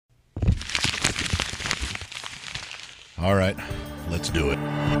All right, let's do it.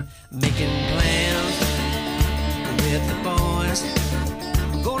 Making plans with the boys.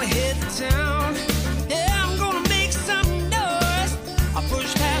 I'm gonna hit the town. Yeah, I'm gonna make some noise. I'll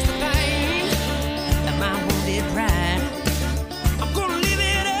push past the pain and my wounded pride. I'm gonna live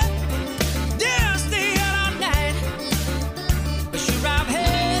it up. Yeah, stay out all night. But sure, I've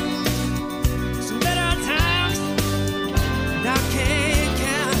had some better times. And I can't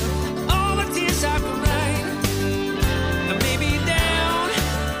count all the tears I cried. I may be down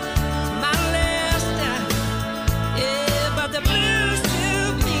my last night, yeah, but the blues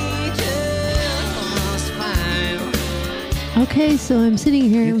took me just fine. Okay, so I'm sitting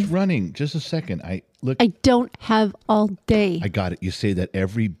here. It's running. Just a second. I don't have all day. I got it. You say that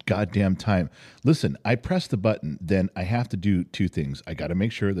every goddamn time. Listen, I press the button, then I have to do two things. I got to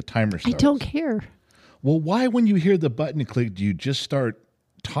make sure the timer starts. I don't care. Well, why, when you hear the button click, do you just start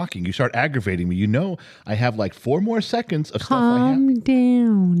talking? You start aggravating me. You know, I have like 4 more seconds of stuff I have. Calm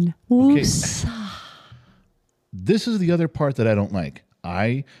down. Oops. This is the other part that I don't like.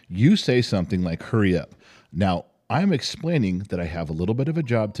 You say something like, hurry up. Now, I'm explaining that I have a little bit of a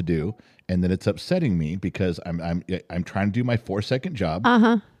job to do, and then it's upsetting me because I'm trying to do my 4-second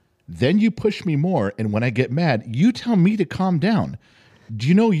job. Then you push me more, and when I get mad, you tell me to calm down. Do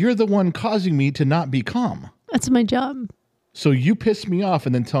you know you're the one causing me to not be calm? That's my job. So you piss me off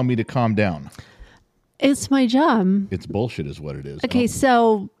and then tell me to calm down. It's my job. It's bullshit is what it is. Okay,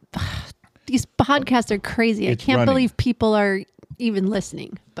 so these podcasts are crazy. It's I can't running. believe people are even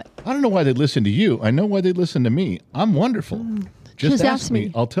listening. But I don't know why they listen to you. I know why they listen to me. I'm wonderful. Just ask me.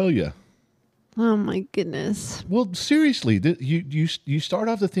 I'll tell you. oh my goodness. Well, seriously, you start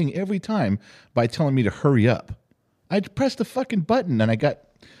off the thing every time by telling me to hurry up. I pressed the fucking button and I got...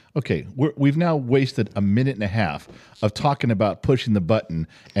 Okay, we've now wasted a minute and a half of talking about pushing the button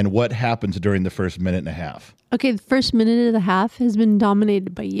and what happens during the first minute and a half. Okay, the first minute and a half has been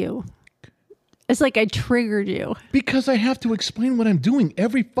dominated by you. It's like I triggered you. Because I have to explain what I'm doing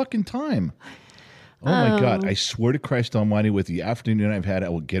every fucking time. Oh my God, I swear to Christ Almighty, with the afternoon I've had, I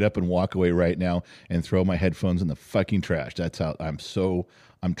will get up and walk away right now and throw my headphones in the fucking trash. That's how I'm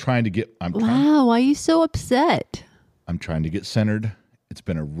trying to get... Wow, why are you so upset? I'm trying to get centered. It's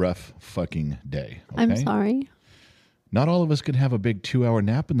been a rough fucking day. Okay? I'm sorry. Not all of us could have a big 2-hour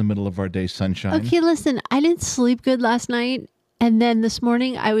nap in the middle of our day, sunshine. Okay, listen, I didn't sleep good last night. And then this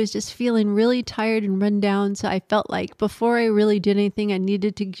morning, I was just feeling really tired and run down. So I felt like before I really did anything, I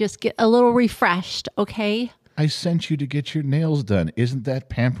needed to just get a little refreshed, okay? I sent you to get your nails done. Isn't that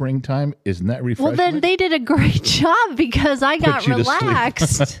pampering time? Isn't that refreshing? Well, then they did a great job because I got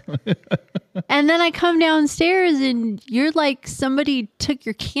relaxed. And then I come downstairs and you're like somebody took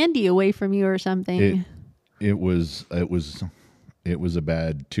your candy away from you or something. It was a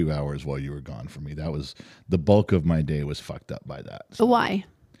bad 2 hours while you were gone for me. That was the bulk of my day was fucked up by that. So. Why?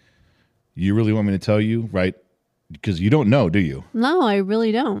 You really want me to tell you, right? Because you don't know, do you? No, I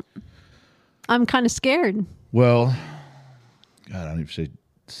really don't. I'm kind of scared. Well, God, I don't even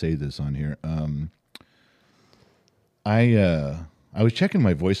say this on here. I was checking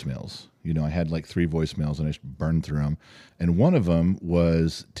my voicemails. You know, I had like 3 voicemails and I just burned through them. And one of them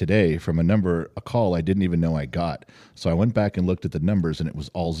was today from a call I didn't even know I got. So I went back and looked at the numbers and it was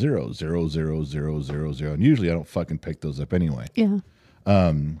all 0, 0, 0, 0, 0, 0. And usually I don't fucking pick those up anyway. Yeah.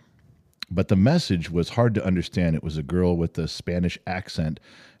 But the message was hard to understand. It was a girl with a Spanish accent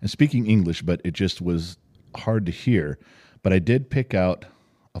and speaking English, but it just was hard to hear. But I did pick out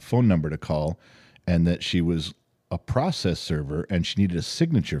a phone number to call and that she was a process server and she needed a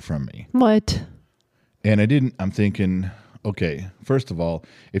signature from me. What? And I'm thinking, okay, first of all,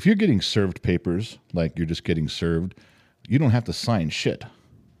 if you're getting served papers, like you're just getting served, you don't have to sign shit.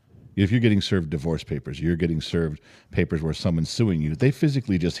 If you're getting served divorce papers, you're getting served papers where someone's suing you, they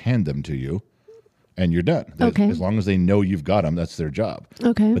physically just hand them to you and you're done. Okay. As long as they know you've got them, that's their job.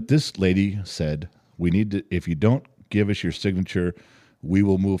 Okay. But this lady said, if you don't give us your signature, we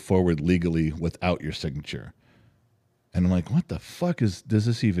will move forward legally without your signature. And I'm like, what the fuck does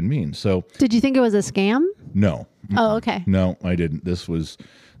this even mean? So did you think it was a scam? No. Oh, okay. No, I didn't.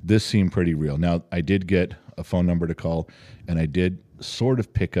 This seemed pretty real. Now, I did get a phone number to call, and I did sort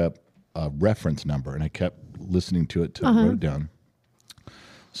of pick up a reference number, and I kept listening to it till I wrote it down.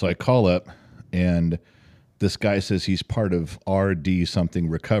 So I call up, and this guy says he's part of RD something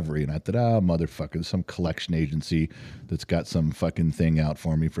recovery. And I thought, motherfucker, some collection agency that's got some fucking thing out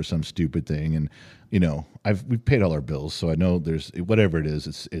for me for some stupid thing. And, you know, we've paid all our bills. So I know there's whatever it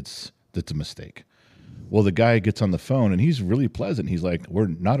is, it's a mistake. Well, the guy gets on the phone and he's really pleasant. He's like, we're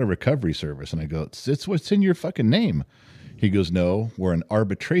not a recovery service. And I go, it's what's in your fucking name. He goes, no, we're an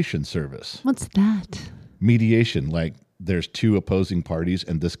arbitration service. What's that? Mediation, like there's two opposing parties,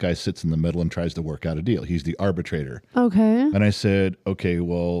 and this guy sits in the middle and tries to work out a deal. He's the arbitrator. Okay. And I said, okay,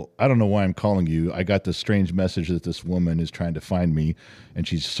 well, I don't know why I'm calling you. I got this strange message that this woman is trying to find me, and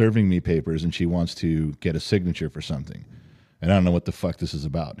she's serving me papers, and she wants to get a signature for something. And I don't know what the fuck this is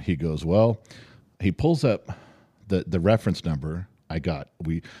about. He goes, well, he pulls up the reference number I got.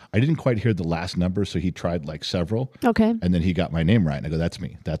 I didn't quite hear the last number, so he tried like several. Okay. And then he got my name right. And I go, that's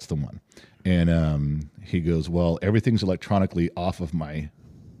me. That's the one. And he goes, well, everything's electronically off of my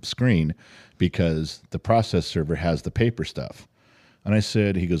screen because the process server has the paper stuff. And I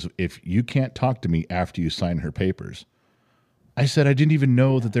said, he goes, if you can't talk to me after you sign her papers. I said, I didn't even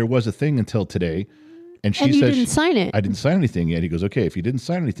know that there was a thing until today. And she And you said, didn't sign it. I didn't sign anything yet. He goes, okay, if you didn't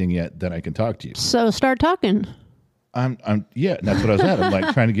sign anything yet, then I can talk to you. So start talking. Yeah, that's what I was at.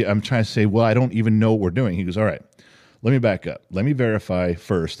 I'm trying to say, well, I don't even know what we're doing. He goes, all right, let me back up. Let me verify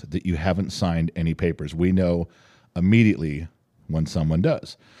first that you haven't signed any papers. We know immediately when someone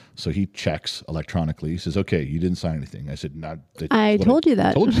does. So he checks electronically. He says, okay, you didn't sign anything. I said, not. I told you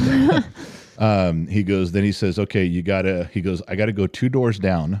that. Told you that. He goes, then he says, okay, he goes, I got to go 2 doors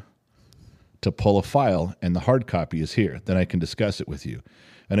down to pull a file, and the hard copy is here. Then I can discuss it with you.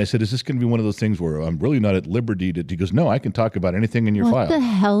 And I said, is this going to be one of those things where I'm really not at liberty to, he goes, no, I can talk about anything in your What file. the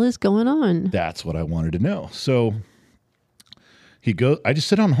hell is going on? That's what I wanted to know. So he goes, I just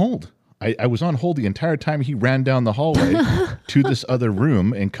sit on hold. I was on hold the entire time. He ran down the hallway to this other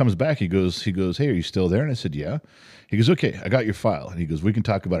room and comes back. He goes, hey, are you still there? And I said, yeah. He goes, okay, I got your file. And he goes, we can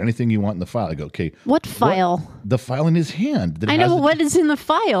talk about anything you want in the file. I go, okay. What file? The file in his hand. That I has know, the- but what is in the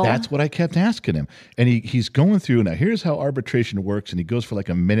file? That's what I kept asking him. And he's going through, now here's how arbitration works. And he goes for like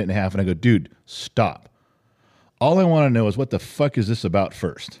a minute and a half. And I go, dude, stop. All I want to know is what the fuck is this about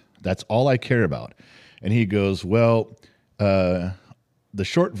first? That's all I care about. And he goes, well, the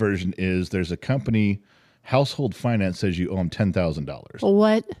short version is there's a company, Household Finance, says you owe them $10,000.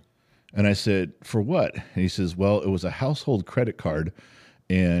 What? And I said, for what? And he says, well, it was a household credit card.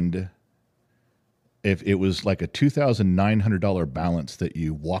 And if it was like a $2,900 balance that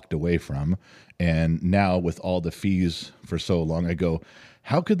you walked away from. And now with all the fees for so long, I go,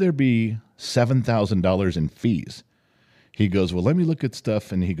 how could there be $7,000 in fees? He goes, well, let me look at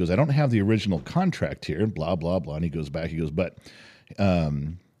stuff. And he goes, I don't have the original contract here, blah, blah, blah. And he goes back, he goes, but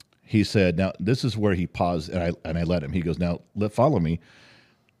he said, now this is where he paused, and I let him. He goes, now follow me.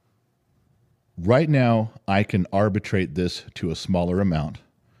 Right now, I can arbitrate this to a smaller amount,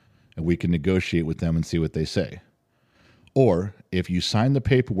 and we can negotiate with them and see what they say. Or if you sign the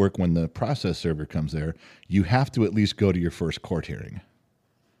paperwork when the process server comes there, you have to at least go to your first court hearing.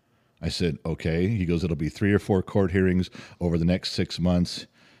 I said, okay. He goes, it'll be 3 or 4 court hearings over the next 6 months.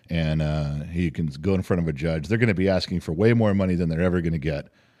 And he can go in front of a judge. They're going to be asking for way more money than they're ever going to get.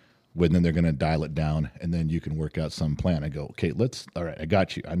 Then they're going to dial it down, and then you can work out some plan. I go, okay, all right, I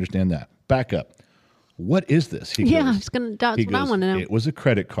got you. I understand that. Back up. What is this? He Yeah, goes, I was gonna. That's what I want to know. it was a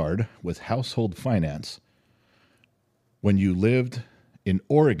credit card with Household Finance when you lived in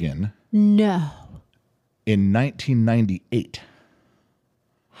Oregon No. in 1998.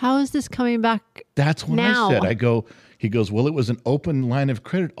 How is this coming back? That's what now? I said. He goes, well, it was an open line of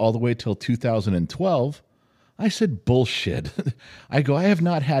credit all the way till 2012. I said, bullshit. I go, I have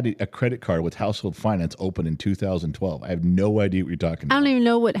not had a credit card with Household Finance open in 2012. I have no idea what you're talking I about. don't even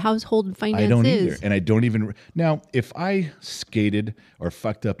know what household finance I don't is. either. And I don't even. Now, if I skated or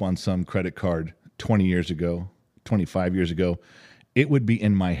fucked up on some credit card 20 years ago, 25 years ago, it would be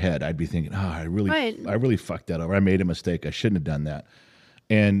in my head. I'd be thinking, I really fucked that over. I made a mistake. I shouldn't have done that.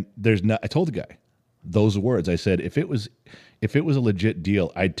 And I told the guy those words. I said, if it was a legit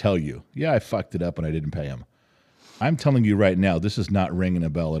deal, I'd tell you, yeah, I fucked it up and I didn't pay him. I'm telling you right now, this is not ringing a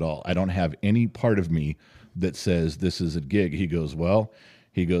bell at all. I don't have any part of me that says this is a gig. He goes,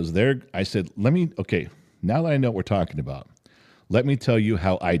 there. I said, okay, now that I know what we're talking about, let me tell you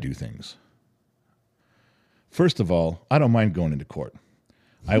how I do things. First of all, I don't mind going into court.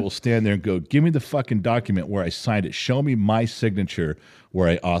 I will stand there and go, give me the fucking document where I signed it. Show me my signature where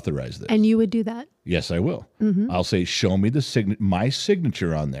I authorized this. And you would do that? Yes, I will. I'll say, show me my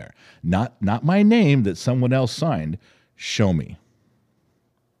signature on there. Not my name that someone else signed. Show me.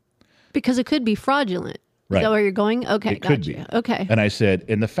 Because it could be fraudulent. Right. Is that where you're going? Okay, It could gotcha. be. Okay. And I said,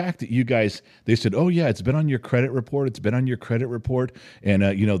 and the fact that you guys, they said, oh yeah, it's been on your credit report. It's been on your credit report. And,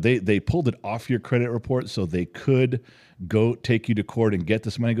 they pulled it off your credit report so they could go take you to court and get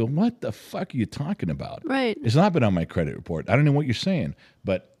this money. I go, what the fuck are you talking about? Right. It's not been on my credit report. I don't know what you're saying,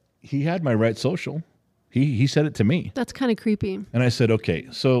 but he had my right social. He said it to me. That's kind of creepy. And I said, okay,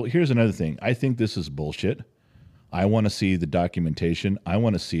 so here's another thing. I think this is bullshit. I want to see the documentation. I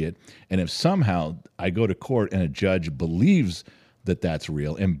want to see it. And if somehow I go to court and a judge believes that that's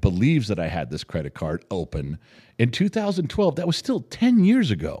real and believes that I had this credit card open in 2012, that was still 10 years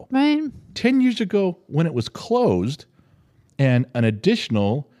ago. Right. 10 years ago when it was closed, and an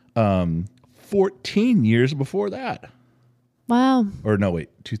additional 14 years before that. Wow. Or no, wait,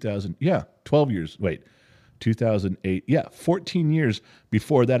 2000. Yeah, 12 years. Wait, 2008. Yeah, 14 years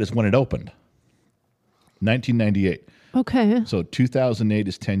before that is when it opened. 1998. Okay. So 2008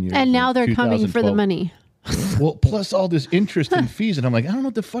 is 10 years. And now they're coming for the 2012 money. Well, plus all this interest and fees. And I'm like, I don't know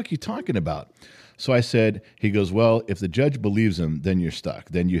what the fuck you're talking about. So I said, he goes, well, if the judge believes him, then you're stuck.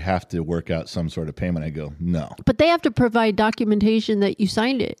 Then you have to work out some sort of payment. I go, no. But they have to provide documentation that you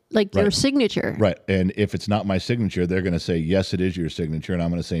signed it, like your Right. signature. Right. And if it's not my signature, they're going to say, yes, it is your signature. And I'm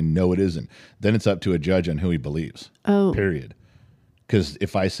going to say, no, it isn't. Then it's up to a judge on who he believes. Oh. Period. Because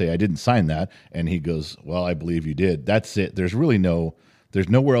if I say I didn't sign that and he goes, well, I believe you did, that's it. There's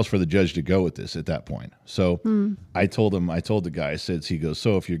nowhere else for the judge to go with this at that point. So I told the guy, I said, he goes,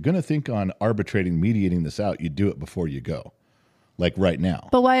 so if you're going to think on arbitrating, mediating this out, you do it before you go, like right now.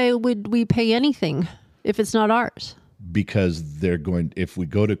 But why would we pay anything if it's not ours? Because if we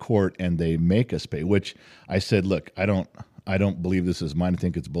go to court and they make us pay, which I said, look, I don't believe this is mine. I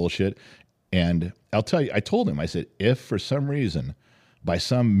think it's bullshit. And I'll tell you, I told him, I said, if for some reason, by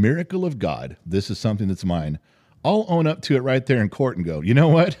some miracle of God, this is something that's mine, I'll own up to it right there in court and go, you know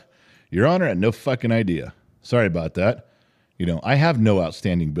what? Your Honor, I had no fucking idea. Sorry about that. I have no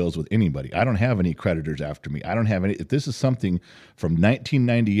outstanding bills with anybody. I don't have any creditors after me. I don't have any. If this is something from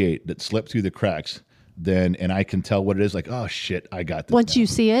 1998 that slipped through the cracks, then, and I can tell what it is, like, oh shit, I got this. Once now. you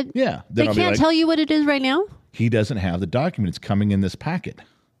see it? Yeah. They Then I'll be can't like, tell you what it is right now? he doesn't have the document. It's coming in this packet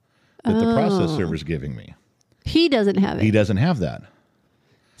that the process server's giving me. He doesn't have it. He doesn't have that.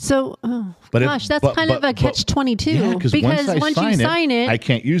 So, But gosh, that's kind of a catch-22. Yeah, because once you sign it, I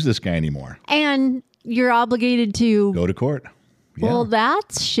can't use this guy anymore. and you're obligated to, Go to court. Yeah. well,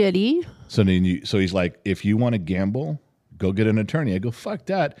 that's shitty. So he's like, if you want to gamble, go get an attorney. I go, fuck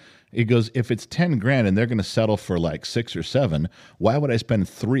that. He goes, if it's 10 grand and they're going to settle for like 6 or 7, why would I spend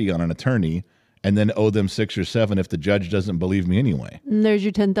 3 on an attorney and then owe them 6 or 7 if the judge doesn't believe me anyway? And there's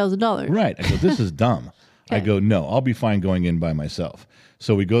your $10,000. Right. I go, this is dumb. I Okay. go, no, I'll be fine going in by myself.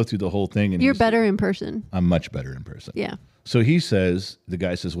 So we go through the whole thing. And You're he's- better in person. I'm much better in person. Yeah. So the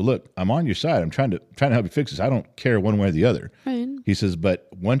guy says, well, look, I'm on your side. I'm trying to help you fix this. I don't care one way or the other. Right. He says, but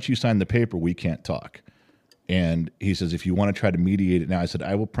once you sign the paper, we can't talk. And he says, if you want to try to mediate it now, I said,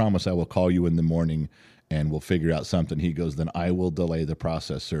 I will promise I will call you in the morning and we'll figure out something. He goes, then I will delay the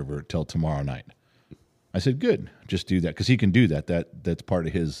process server till tomorrow night. I said, good, just do that. Because he can do that. That's part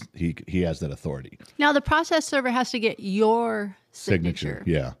of his, he has that authority. Now, the process server has to get your signature.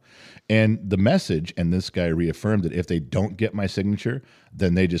 Yeah. And the message, and this guy reaffirmed that if they don't get my signature,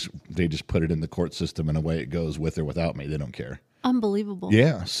 then they just put it in the court system and away it goes with or without me. They don't care. Unbelievable.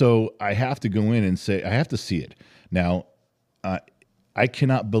 Yeah. So I have to go in and say, I have to see it. Now, I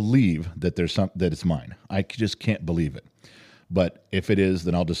cannot believe that that it's mine. I just can't believe it. But if it is,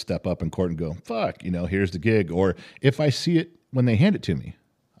 then I'll just step up in court and go, fuck, here's the gig. Or if I see it when they hand it to me,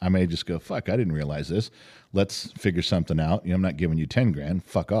 I may just go, fuck, I didn't realize this. Let's figure something out. I'm not giving you 10 grand,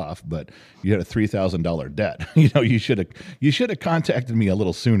 fuck off, but you had a $3,000 debt. You should have contacted me a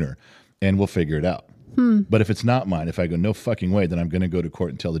little sooner and we'll figure it out. But if it's not mine, if I go, no fucking way, then I'm going to go to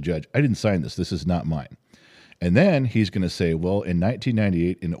court and tell the judge, I didn't sign this. This is not mine. And then he's going to say, well, in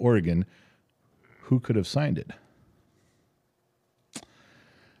 1998 in Oregon, who could have signed it?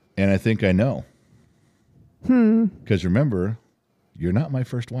 And I think I know. Because remember, you're not my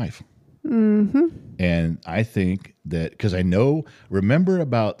first wife. Mm-hmm. And I think that, because remember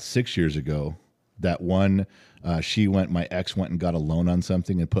about 6 years ago, that one, my ex went and got a loan on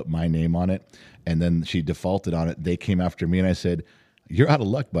something and put my name on it. And then she defaulted on it. They came after me and I said, you're out of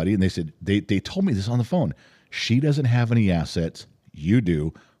luck, buddy. And they said, they told me this on the phone. She doesn't have any assets. You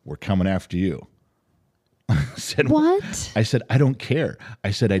do. We're coming after you. I said, What? I said, I don't care.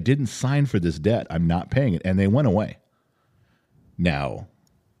 I said, I didn't sign for this debt. I'm not paying it. And they went away. Now,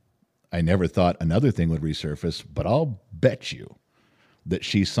 I never thought another thing would resurface, but I'll bet you that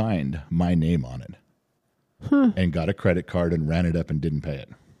she signed my name on it and got a credit card and ran it up and didn't pay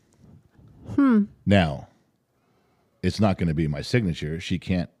it. Now, it's not going to be my signature. She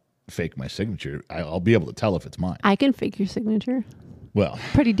can't fake my signature. I'll be able to tell if it's mine. I can fake your signature. Well,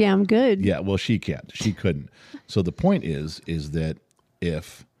 Pretty damn good. yeah, well, she can't. She couldn't. So the point is that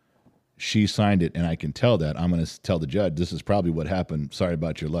if she signed it and I can tell that, I'm going to tell the judge, this is probably what happened. Sorry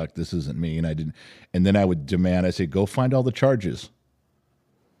about your luck. This isn't me. And I didn't. And then I would demand, I say, go find all the charges.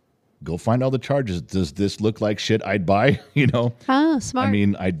 go find all the charges. Does this look like shit I'd buy? You know? Oh, smart. I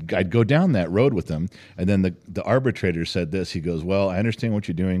mean, I'd go down that road with them. And then the arbitrator said this. He goes, well, I understand what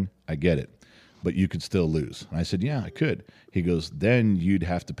you're doing. I get it. But you could still lose. And I said, yeah, I could. He goes, then you'd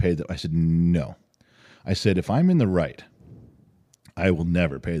have to pay them. I said, no. I said, if I'm in the right, I will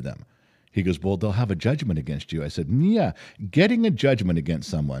never pay them. He goes, well, they'll have a judgment against you. I said, yeah, getting a judgment against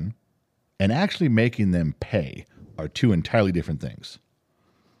someone and actually making them pay are two entirely different things.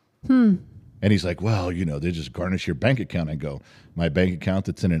 And he's like, well, you know, they just garnish your bank account. I go, my bank account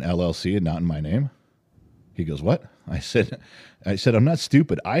that's in an LLC and not in my name? He goes, what? I said, I'm not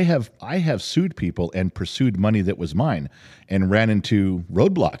stupid. I have sued people and pursued money that was mine and ran into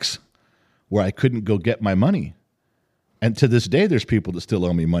roadblocks where I couldn't go get my money. And to this day, there's people that still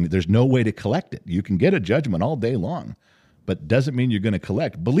owe me money. There's no way to collect it. You can get a judgment all day long, but doesn't mean you're going to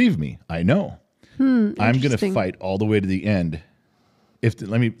collect. Believe me, I know. I'm going to fight all the way to the end.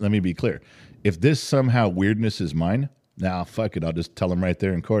 Let me be clear. If this somehow weirdness is mine, now fuck it. I'll just tell them right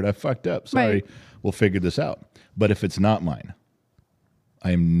there in court, I fucked up. Sorry, Right. We'll figure this out. But if it's not mine,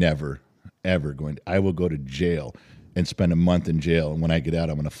 I am never, ever going to. I will go to jail and spend a month in jail. And when I get out,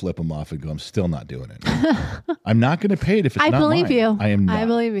 I'm going to flip them off and go, I'm still not doing it. I'm not going to pay it if it's I not believe mine. you. I am not. I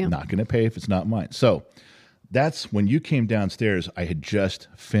believe you. Not going to pay if it's not mine. So that's when you came downstairs. I had just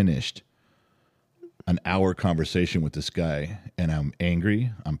finished an hour conversation with this guy, and I'm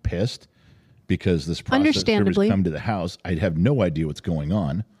angry. I'm pissed because this process Understandably. server's come to the house. I'd have no idea what's going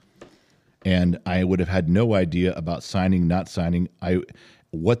on. And I would have had no idea about signing, not signing.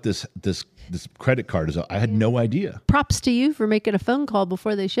 What this credit card is. I had no idea. Props to you for making a phone call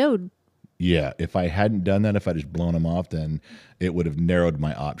before they showed. Yeah, if I hadn't done that, if I just blown them off, then it would have narrowed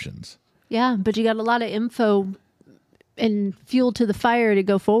my options. Yeah, but you got a lot of info and fuel to the fire to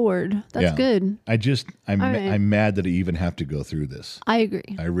go forward. That's Yeah. good. I'm right. I'm mad that I even have to go through this. I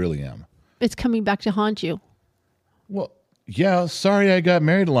agree. I really am. It's coming back to haunt you. Well, yeah, sorry I got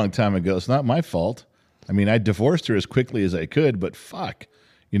married a long time ago. It's not my fault. I mean, I divorced her as quickly as I could, but fuck,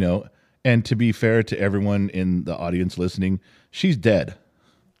 you know. And to be fair to everyone in the audience listening, she's dead.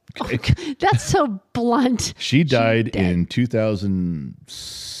 Okay? That's so blunt. She died dead. in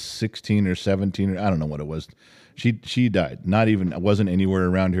 2016 or 17, or I don't know what it was. She died. Not even, I wasn't anywhere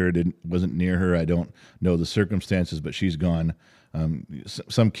around her. Wasn't near her. I don't know the circumstances, but she's gone.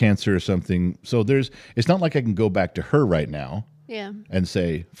 Some cancer or something. So it's not like I can go back to her right now Yeah. and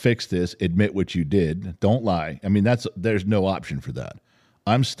say, fix this, admit what you did, don't lie. I mean, there's no option for that.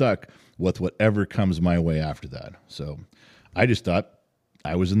 I'm stuck with whatever comes my way after that. So I just thought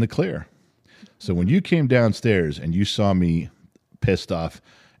I was in the clear. So when you came downstairs and you saw me pissed off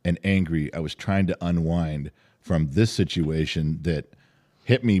and angry, I was trying to unwind from this situation that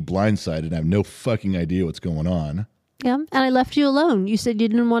hit me blindsided. And I have no fucking idea what's going on. Yeah. And I left you alone. You said you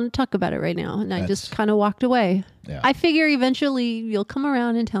didn't want to talk about it right now. And I just kind of walked away. Yeah. I figure eventually you'll come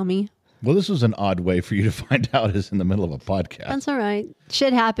around and tell me. Well, this was an odd way for you to find out is in the middle of a podcast. That's all right.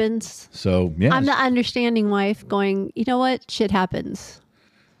 Shit happens. So, yeah. I'm the understanding wife going, you know what? Shit happens.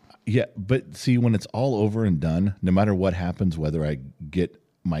 Yeah, but see, when it's all over and done, no matter what happens, whether I get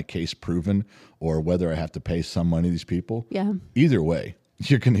my case proven or whether I have to pay some money to these people, Yeah. either way,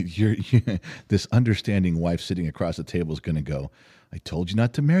 you're this understanding wife sitting across the table is gonna go, I told you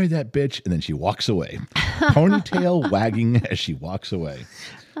not to marry that bitch, and then she walks away, ponytail wagging as she walks away.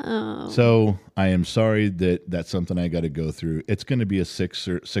 Oh. So I am sorry that that's something I got to go through. It's going to be a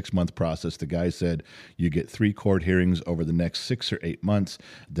 6 month process. The guy said you get 3 court hearings over the next 6 or 8 months.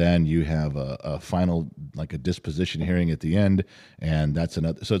 Then you have a final, like a disposition hearing at the end. And that's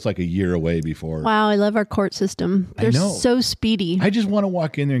another. So it's like a year away before. Wow. I love our court system. I They're know. so speedy. I just want to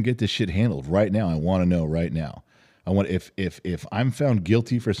walk in there and get this shit handled right now. I want to know right now. I want if I'm found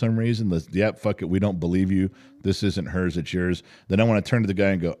guilty for some reason, fuck it, we don't believe you. This isn't hers, it's yours. Then I want to turn to the guy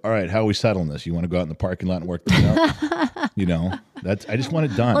and go, all right, how are we settling this? You want to go out in the parking lot and work this out? You know, I just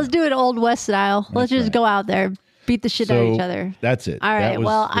want it done. Let's do it Old West style. Let's just right. go out there, beat the shit out of So each other. that's it. All That right. was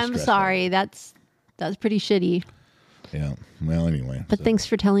Well, the I'm stress sorry. That's pretty shitty. level. Yeah. Well, anyway. But thanks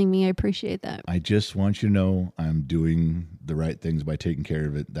for telling me. I appreciate that. I just want you to know I'm doing the right things by taking care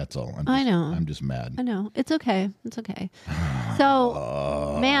of it. That's all. I know. I'm just mad. I know. It's okay. It's okay.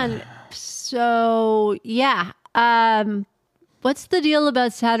 So, man, so yeah. What's the deal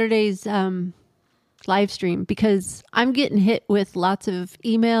about Saturday's live stream? Because I'm getting hit with lots of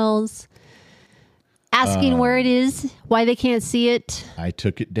emails asking where it is, why they can't see it. I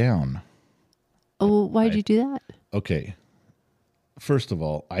took it down. Oh, why'd you do that? Okay. First of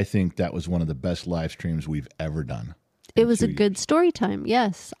all, I think that was one of the best live streams we've ever done. It was a good story time.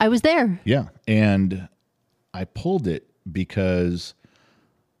 Yes, I was there. Yeah. And I pulled it because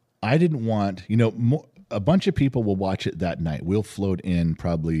I didn't want, a bunch of people will watch it that night. We'll float in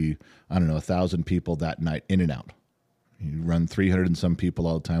probably, 1,000 people that night in and out. You run 300 and some people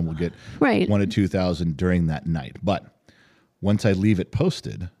all the time. We'll get Right. 1 to 2,000 during that night. But once I leave it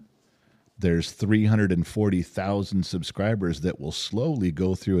posted, there's 340,000 subscribers that will slowly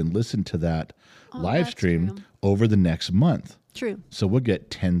go through and listen to that live that's stream true. over the next month. True. So we'll get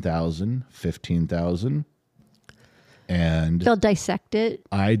 10,000, 15,000. And They'll dissect it.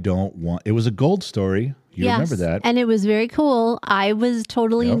 I don't want, it was a gold story. You remember that. And it was very cool. I was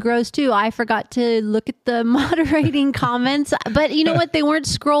totally Yep. engrossed too. I forgot to look at the moderating comments, but you know what? They weren't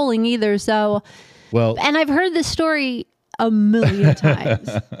scrolling either. So, Well, and I've heard this story a million times,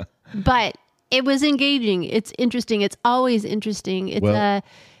 but it was engaging. It's interesting. It's always interesting.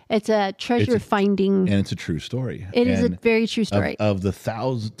 It's a treasure finding. and it's a true story. It is a And very true story. Of the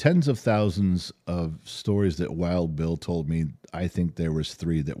tens of thousands of stories that Wild Bill told me, I think there was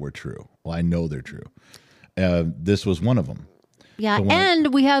 3 that were true. Well, I know they're true. This was one of them. Yeah, So when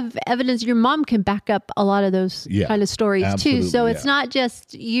and we have evidence your mom can back up a lot of those Yeah, kind of stories too. So absolutely, it's yeah. not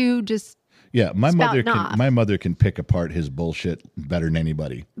just you just Yeah, my Spouting off. mother can pick apart his bullshit better than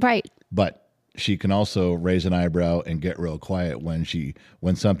anybody. right. But she can also raise an eyebrow and get real quiet when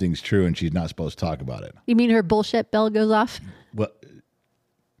something's true and she's not supposed to talk about it. You mean her bullshit bell goes off? Well,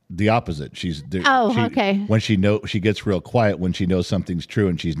 the opposite. Okay. When she gets real quiet when she knows something's true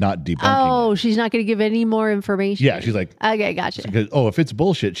and she's not debunking Oh, it. she's not going to give any more information. Yeah, she's like, Okay, gotcha. because, if it's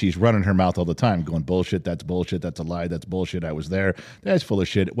bullshit, she's running her mouth all the time, going bullshit. That's a lie. That's bullshit. I was there. That's full of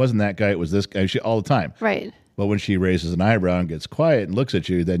shit. It wasn't that guy. It was this guy. All the time. Right. But when she raises an eyebrow and gets quiet and looks at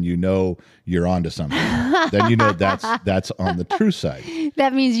you, then you know you're onto something. Then you know that's on the true side.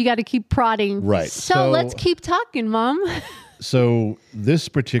 That means you got to keep prodding. Right. So So- let's keep talking, Mom. So this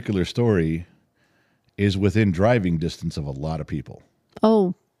particular story is within driving distance of a lot of people.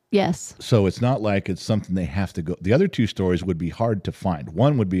 Oh, yes. So it's not like it's something they have to go. The other 2 stories would be hard to find.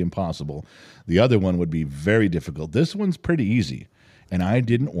 One would be impossible. The other one would be very difficult. This one's pretty easy. And I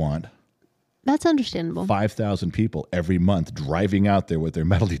didn't want That's understandable. 5,000 people every month driving out there with their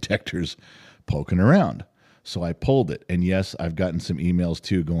metal detectors poking around. So I pulled it. And yes, I've gotten some emails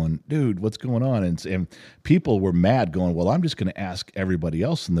too going, dude, what's going on? And people were mad going, well, I'm just going to ask everybody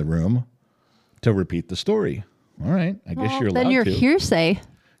else in the room to repeat the story. All right. I guess you're allowed Then you're to. hearsay.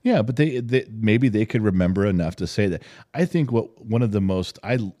 Yeah, but they maybe they could remember enough to say that. I think one of the most,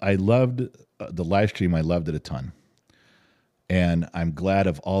 I loved the live stream. I loved it a ton. And I'm glad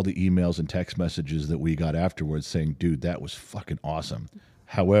of all the emails and text messages that we got afterwards saying, dude, that was fucking awesome.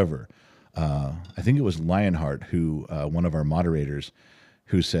 However, I think it was Lionheart, who one of our moderators,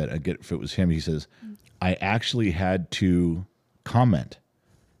 who said, I get if it was him, he says, I actually had to comment.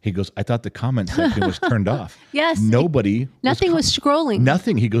 He goes, I thought the comment section was turned off. Yes. Nobody. Nothing was scrolling.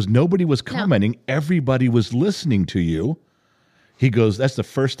 Nothing. He goes, nobody was commenting. Everybody was listening to you. He goes, that's the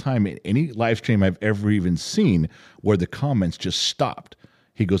first time in any live stream I've ever even seen where the comments just stopped.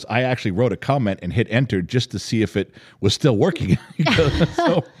 He goes, I actually wrote a comment and hit enter just to see if it was still working. He goes,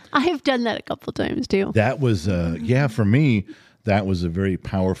 so I've done that a couple times too. that was, for me, that was a very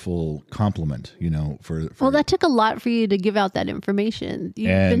powerful compliment, for Well, that took a lot for you to give out that information. You've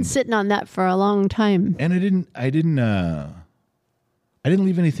been And- sitting on that for a long time. and I didn't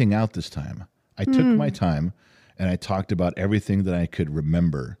leave anything out this time. I took my time and I talked about everything that I could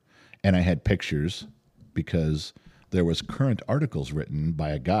remember, and I had pictures because there was current articles written by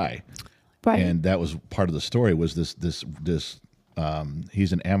a guy, Right. and that was part of the story. Was this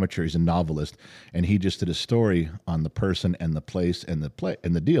he's an amateur, he's a novelist, and he just did a story on the person and the place and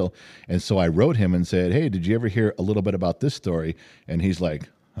the deal. And so I wrote him and said, hey, did you ever hear a little bit about this story? And he's like,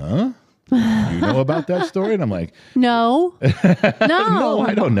 huh? You know about that story? And I'm like, No. no,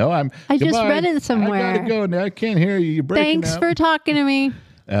 I don't know. I just goodbye. read it somewhere. I gotta go now. I can't hear you. You're breaking Thanks up. for talking to me.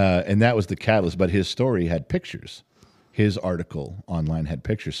 And that was the catalyst. But his story had pictures. His article online had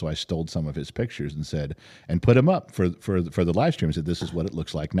pictures, so I stole some of his pictures and said, and put them up for the live stream. And said, this is what it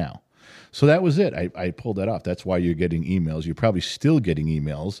looks like now. So that was it. I pulled that off. That's why you're getting emails. You're probably still getting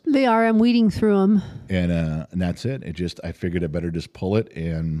emails, They are. I'm weeding through them. and that's it. I figured I better just pull it,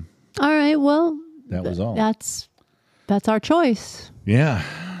 and All right. Well, that was all. that's our choice. Yeah.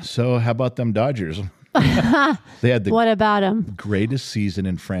 So how about them Dodgers? They had the What about them? greatest season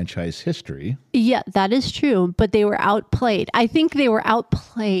in franchise history. Yeah, that is true. But they were outplayed. I think they were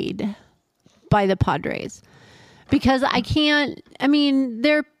outplayed by the Padres because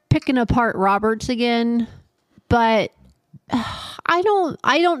they're picking apart Roberts again, but I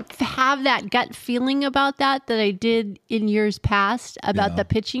don't have that gut feeling about that I did in years past about Yeah. the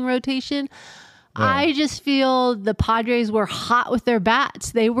pitching rotation. I just feel the Padres were hot with their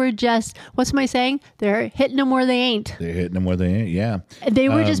bats. They were just, what's my saying? They're hitting them where they ain't. They're hitting them where they ain't. Yeah. They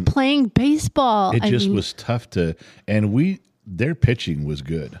were just playing baseball. It just was tough to, and their pitching was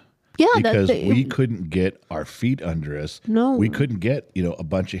good. Yeah, because we couldn't get our feet under us. No. We couldn't get, a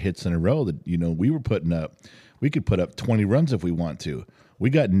bunch of hits in a row that, we could put up 20 runs if we want to. We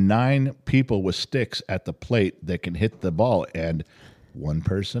got 9 people with sticks at the plate that can hit the ball, and one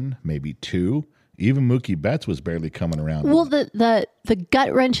person, maybe 2. Even Mookie Betts was barely coming around. Well, the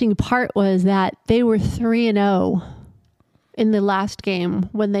gut wrenching part was that they were 3-0 in the last game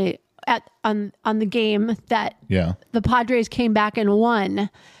when they on the game that the Padres came back and won.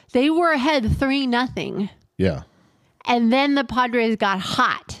 They were ahead 3-0. Yeah. And then the Padres got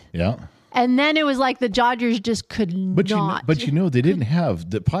hot. Yeah. And then it was like the Dodgers just could not. But they didn't have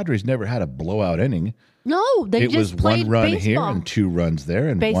the Padres never had a blowout inning. No, they it just was played one run baseball. here and 2 runs there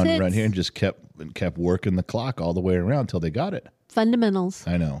and Base one hits. run here and just kept working the clock all the way around until they got it. Fundamentals.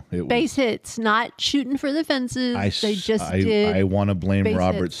 I know. It was, base hits, not shooting for the fences. I want to blame base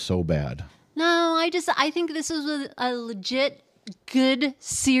Roberts hits. so bad. No, I think this was a legit good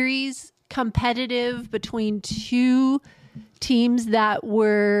series, competitive between 2 teams that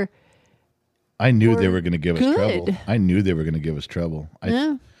were. I knew they were going to give us good. trouble. I knew they were going to give us trouble.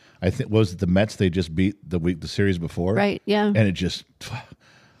 I think was it the Mets they just beat the series before, Right, yeah. And it just,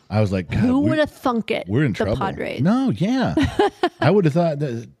 I was like, God, Who would have thunk it? We're in the trouble. Padres. No, yeah, I would have thought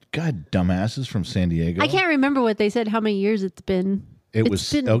that. God, dumbasses from San Diego. I can't remember what they said. How many years it's been? It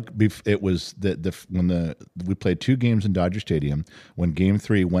was when we played 2 games in Dodger Stadium. When Game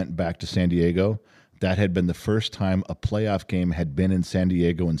 3 went back to San Diego, that had been the first time a playoff game had been in San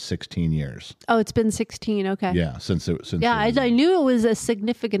Diego in 16 years. Oh, it's been 16. Okay. Yeah, since I knew it was a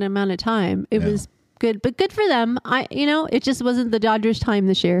significant amount of time. It was good, but good for them. It just wasn't the Dodgers' time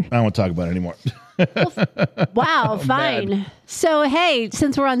this year. I don't want to talk about it anymore. Wow, fine. Mad. So hey,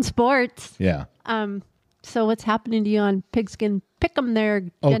 since we're on sports, Yeah. so what's happening to you on Pigskin Pick'em there,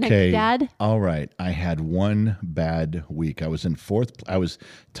 Gen X Okay. Dad? All right. I had one bad week. I was in 4th. I was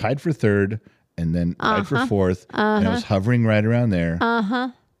tied for 3rd and then tied for 4th. And I was hovering right around there.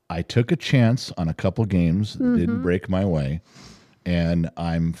 I took a chance on a couple games that didn't break my way. And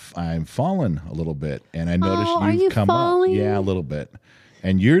I'm falling a little bit. And I noticed are you've you come falling? up. Yeah, a little bit.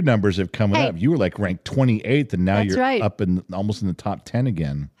 And your numbers have come up. You were like ranked 28th, and now That's you're right. up in almost in the top 10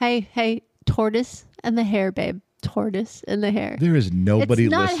 again. Hey, tortoise and the hare, babe. Tortoise and the hare. There is nobody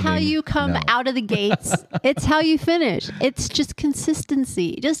It's not listening. how you come No. out of the gates. It's how you finish. It's just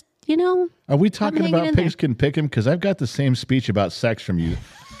consistency. Just, Are we talking hanging about in there. Pigskin Pick'em? Because I've got the same speech about sex from you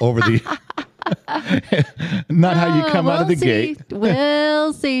over the. Not how you come out of the gate.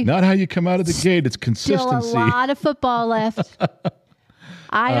 We'll see. Not how you come out of the gate. It's Still consistency. a lot of football left.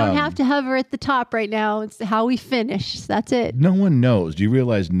 I don't have to hover at the top right now. It's how we finish. That's it. No one knows. Do you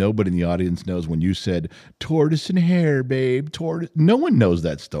realize nobody in the audience knows when you said tortoise and hare, babe? Tortoise. No one knows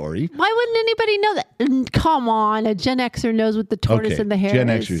that story. Why wouldn't anybody know that? Come on, a Gen Xer knows what the tortoise and the hare Gen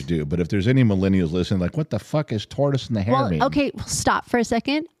is. Xers do. But if there's any millennials listening, like, what the fuck is tortoise and the hare mean? Well, okay, stop for a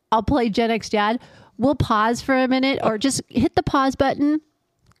second. I'll play Gen X Dad. We'll pause for a minute or just hit the pause button.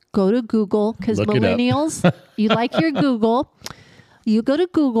 Go to Google because Look it up. millennials, you like your Google. You go to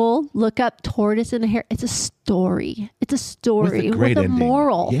Google, look up tortoise and the hare. It's a story. It's a With story a great with a ending.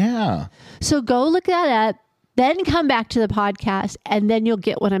 moral. Yeah. So go look that up, then come back to the podcast, and then you'll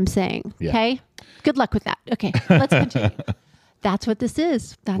get what I'm saying. Yeah. Okay? Good luck with that. Okay, let's continue. That's what this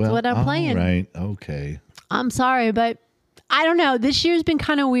is. That's what I'm playing. Right. Okay. I'm sorry, but I don't know. This year's been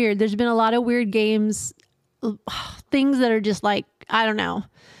kind of weird. There's been a lot of weird games, things that are just like, I don't know.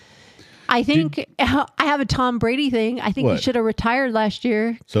 I think I have a Tom Brady thing. I think he What? should have retired last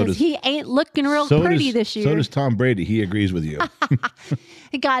year So because does- he ain't looking real pretty this year. So does Tom Brady. He agrees with you.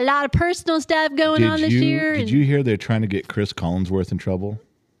 He got a lot of personal stuff going on this year. Did and- you hear they're trying to get Chris Collinsworth in trouble?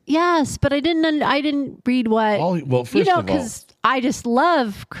 Yes, but I didn't read what. Well, first of all, because I just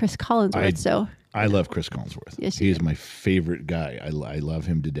love Chris Collinsworth. I love Chris Collinsworth. Yes, he you is my favorite guy. I love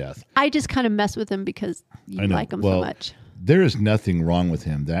him to death. I just kind of mess with him because you I know. like him Well, so much. There is nothing wrong with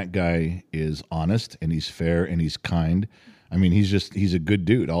him. That guy is honest and he's fair and he's kind. I mean, he's a good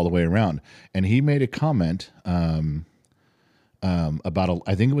dude all the way around. And he made a comment about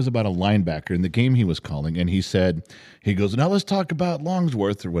I think it was about a linebacker in the game he was calling, and he goes, now let's talk about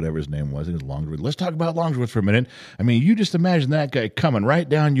Longsworth or whatever his name was. It was Longsworth. Let's talk about Longsworth for a minute. I mean, you just imagine that guy coming right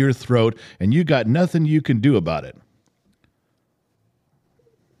down your throat, and you got nothing you can do about it.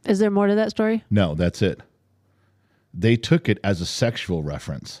 Is there more to that story? No, that's it. They took it as a sexual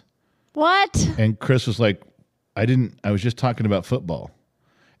reference. What? And Chris was like, I was just talking about football.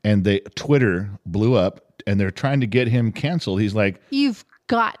 and Twitter blew up, and they're trying to get him canceled. He's like, You've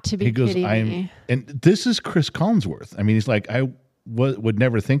got to be he goes, kidding me. and this is Chris Collinsworth. I mean, he's like, I would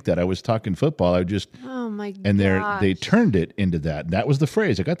never think that. I was talking football. Oh my god. And they turned it into that. That was the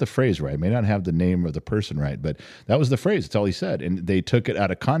phrase. I got the phrase right. I may not have the name of the person right, but that was the phrase. That's all he said. And they took it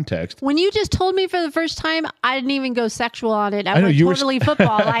out of context. When you just told me for the first time, I didn't even go sexual on it. I know, went you were- totally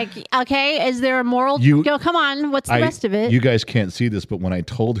football. Like, okay, is there a moral? Go, come on. What's the rest of it? You guys can't see this, but when I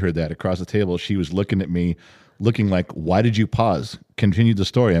told her that across the table, she was looking at me, looking like, "Why did you pause? Continue the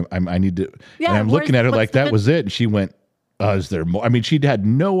story. I need to." Yeah, and I'm looking at her what's like that was it, and she went, "Is there more?" I mean, she had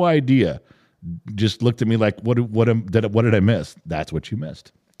no idea. Just looked at me like, "What did I miss?" That's what you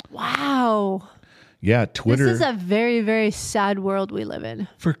missed. Wow. Yeah, Twitter. This is a very, very sad world we live in.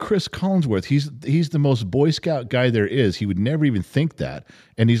 For Chris Collinsworth, he's the most Boy Scout guy there is. He would never even think that,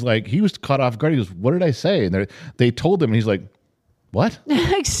 and he's like, he was caught off guard. He goes, "What did I say?" And they told him, and he's like, "What?"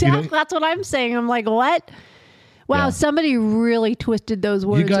 Exactly. That's what I'm saying. I'm like, what? Wow, Yeah. somebody really twisted those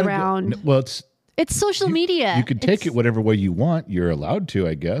words gotta around. Well, It's social media. You can take it whatever way you want. You're allowed to,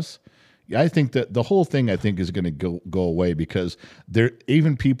 I guess. I think that the whole thing, is going to go away because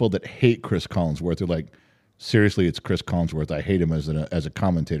even people that hate Chris Collinsworth are like, seriously, it's Chris Collinsworth. I hate him as a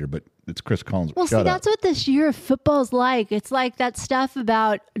commentator, but it's Chris Collinsworth. Well, see, that's what this year of football's like. It's like that stuff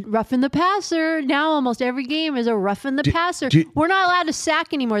about roughing the passer. Now almost every game is a roughing the passer. We're not allowed to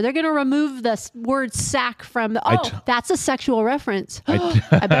sack anymore. They're going to remove the word sack from the, that's a sexual reference.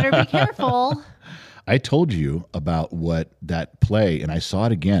 I better be careful. I told you about what that play, and I saw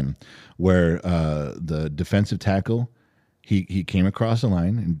it again, where the defensive tackle, he came across the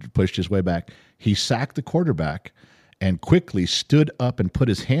line and pushed his way back. He sacked the quarterback and quickly stood up and put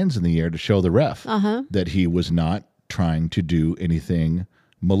his hands in the air to show the ref that he was not trying to do anything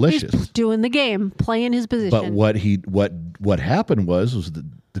malicious. He's doing the game, playing his position. But what happened was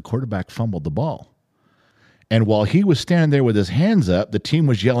the quarterback fumbled the ball. And while he was standing there with his hands up, the team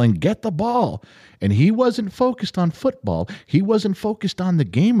was yelling, "Get the ball." And he wasn't focused on football. He wasn't focused on the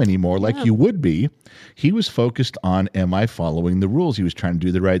game anymore like you would be. He was focused on, am I following the rules? He was trying to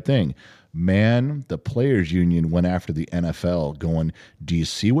do the right thing. Man, the players union went after the NFL going, do you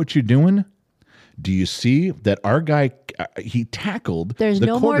see what you're doing? Do you see that our guy, he tackled There's the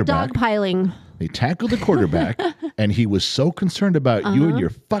no more quarterback. dogpiling. They tackled the quarterback, and he was so concerned about you and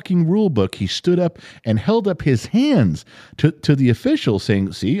your fucking rule book, he stood up and held up his hands to the official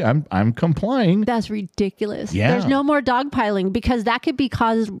saying, see, I'm complying. That's ridiculous. Yeah. There's no more dogpiling because that could be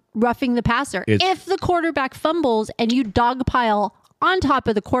caused roughing the passer. If the quarterback fumbles and you dogpile on top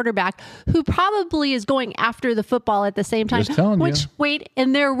of the quarterback, who probably is going after the football at the same time, Just telling you. wait,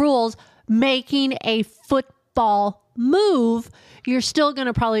 in their rules, making a football move, you're still going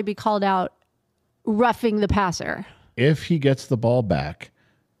to probably be called out roughing the passer. If he gets the ball back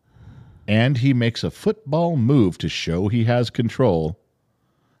and he makes a football move to show he has control,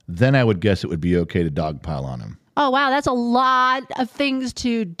 then I would guess it would be okay to dogpile on him. Oh, wow. That's a lot of things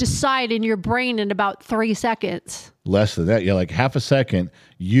to decide in your brain in about 3 seconds. Less than that. Yeah, like half a second,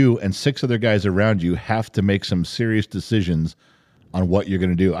 you and 6 other guys around you have to make some serious decisions on what you're going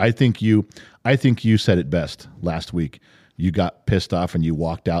to do. I think you said it best last week. You got pissed off and you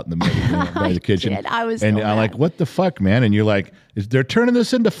walked out in the middle by the kitchen. Did. I was and so I'm mad. like, what the fuck, man? And you're like, they're turning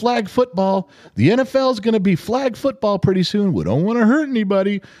this into flag football. The NFL is going to be flag football pretty soon. We don't want to hurt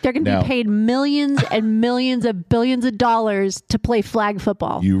anybody. They're going to be paid millions and millions of billions of dollars to play flag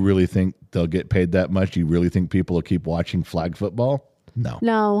football. You really think they'll get paid that much? You really think people will keep watching flag football? No.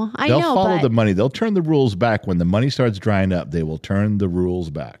 No, I They'll know, follow but the money. They'll turn the rules back. When the money starts drying up, they will turn the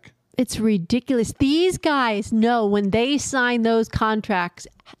rules back. it's ridiculous. These guys know when they sign those contracts,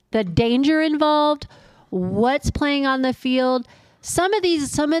 the danger involved, what's playing on the field. Some of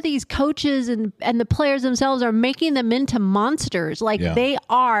these coaches and the players themselves are making them into monsters. Like they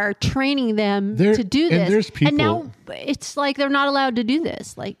are training them to do this. And there's people, and now it's like they're not allowed to do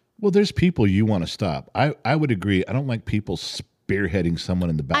this. Like, well, there's people you want to stop. I would agree. I don't like people spearheading someone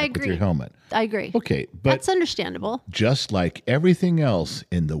in the back with your helmet. I agree. Okay, but that's understandable. Just like everything else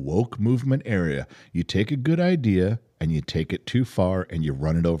in the woke movement area, you take a good idea and you take it too far and you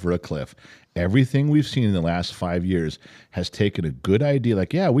run it over a cliff. Everything we've seen in the last 5 years has taken a good idea,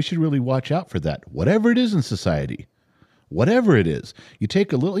 like, yeah, we should really watch out for that. Whatever it is in society, whatever it is, you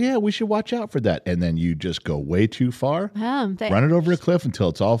take a little, yeah, we should watch out for that. And then you just go way too far, run it over a cliff until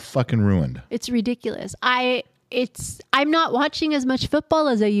it's all fucking ruined. It's ridiculous. I'm not watching as much football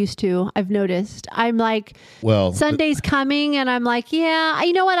as I used to. I've noticed. I'm like, well, Sunday's coming, and I'm like, yeah,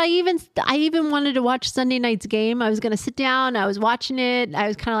 you know what? I even wanted to watch Sunday night's game. I was going to sit down. I was watching it. I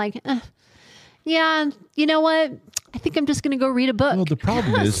was kind of like, yeah, you know what? I think I'm just going to go read a book. Well, the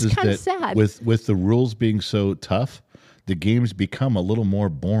problem is kinda that sad. with the rules being so tough, the games become a little more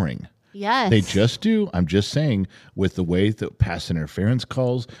boring. Yes. They just do. I'm just saying, with the way that pass interference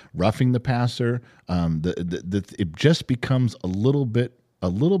calls, roughing the passer, it just becomes a little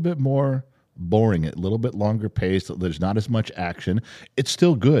bit more boring, a little bit longer pace. There's not as much action. It's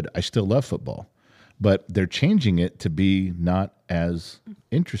still good. I still love football, but they're changing it to be not as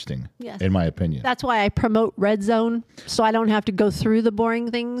interesting, Yes. in my opinion. That's why I promote Red Zone, so I don't have to go through the boring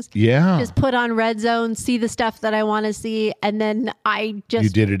things. Yeah. Just put on Red Zone, see the stuff that I want to see, and then I just You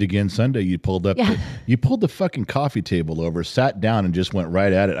did it again Sunday. You pulled up, you pulled the fucking coffee table over, sat down, and just went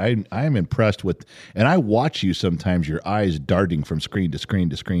right at it. I am impressed with, and I watch you sometimes. Your eyes darting from screen to screen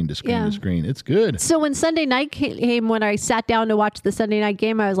to screen to screen Yeah. to screen. It's good. So when Sunday night came, when I sat down to watch the Sunday night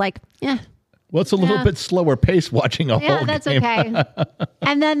game, I was like, yeah. Well, it's a little Yeah. bit slower pace watching a Yeah, whole that's game. okay.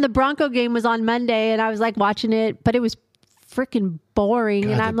 And then the Bronco game was on Monday, and I was like watching it, but it was freaking boring.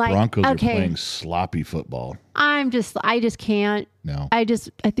 God, and I'm the like, Broncos are okay, playing sloppy football. I just can't. No. I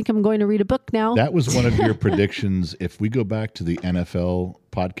think I'm going to read a book now. That was one of your predictions. If we go back to the NFL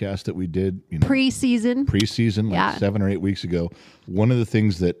podcast that we did, Preseason. preseason, like Yeah. 7 or 8 weeks ago, one of the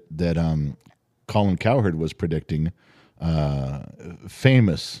things that Colin Cowherd was predicting,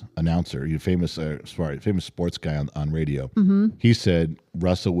 famous announcer, famous sports guy on radio. Mm-hmm. He said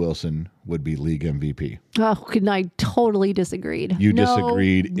Russell Wilson would be league MVP. Oh, and I totally disagreed. You No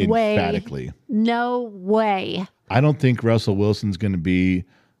disagreed way. emphatically. No way. I don't think Russell Wilson's going to be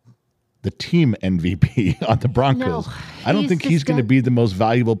the team MVP on the Broncos. No, I don't think he's just going to done- be the most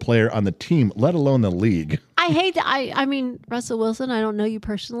valuable player on the team, let alone the league. I hate that. I mean, Russell Wilson, I don't know you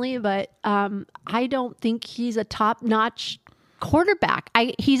personally, but I don't think he's a top-notch quarterback.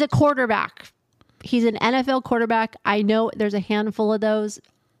 He's a quarterback. He's an NFL quarterback. I know there's a handful of those.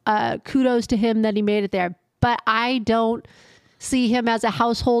 Kudos to him that he made it there. But I don't see him as a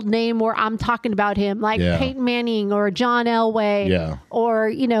household name where I'm talking about him, like Yeah. Peyton Manning or John Elway Yeah. or,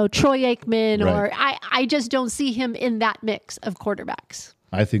 Troy Aikman. Right. Or I just don't see him in that mix of quarterbacks.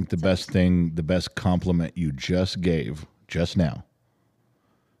 I think the best compliment you just gave just now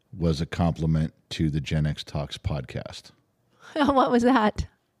was a compliment to the Gen X Talks podcast. What was that?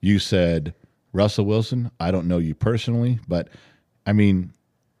 You said, Russell Wilson, I don't know you personally, but I mean,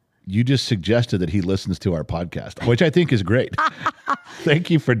 you just suggested that he listens to our podcast, which I think is great. Thank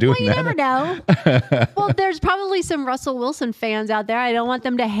you for doing You that. never know. Well, there's probably some Russell Wilson fans out there. I don't want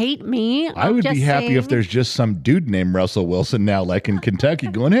them to hate me. I would be happy if there's just some dude named Russell Wilson now, like in Kentucky,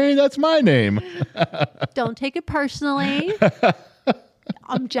 going, hey, that's my name. Don't take it personally.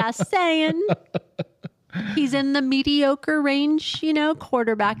 I'm just saying. He's in the mediocre range,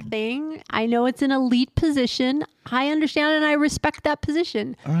 quarterback thing. I know it's an elite position. I understand and I respect that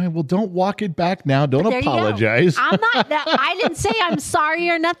position. All right, well, don't walk it back now. Don't There you go. apologize. I'm not that. I didn't say I'm sorry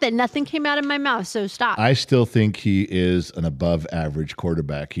or nothing. Nothing came out of my mouth, so stop. I still think he is an above average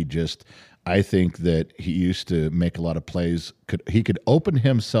quarterback. I think that he used to make a lot of plays. He could open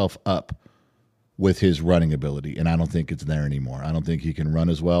himself up with his running ability, and I don't think it's there anymore. I don't think he can run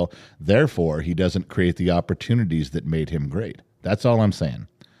as well. Therefore, he doesn't create the opportunities that made him great. That's all I'm saying.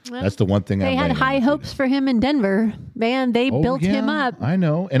 That's the one thing they I'm had laying on high with hopes for him in Denver. Man, they you. built him up. I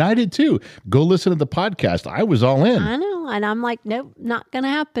know, and I did too. Go listen to the podcast. I was all in. I know. And I'm like, nope, not going to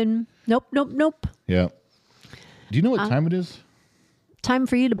happen. Nope. Yeah. Do you know what time it is? Time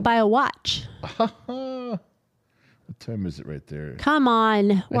for you to buy a watch. What time is it right there? Come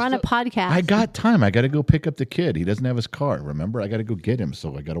on. We're on a podcast. I got time. I got to go pick up the kid. He doesn't have his car. Remember, I got to go get him.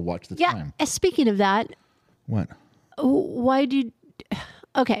 So I got to watch the yeah. time. Speaking of that, What? why did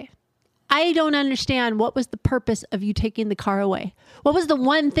okay. I don't understand what was the purpose of you taking the car away. What was the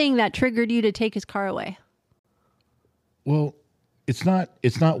one thing that triggered you to take his car away? Well, it's not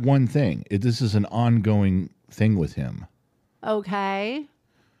one thing. This is an ongoing thing with him. Okay.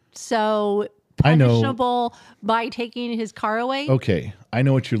 So I know. punishable by taking his car away? Okay, I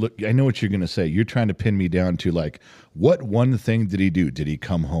know what you're going to say. You're trying to pin me down to like, what one thing did he do? Did he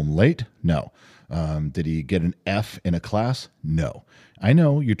come home late? No. Did he get an F in a class? No. I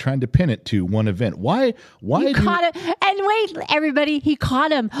know you're trying to pin it to one event. Why? He caught him. And wait, everybody, he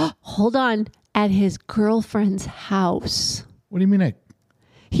caught him. Hold on. At his girlfriend's house. What do you mean?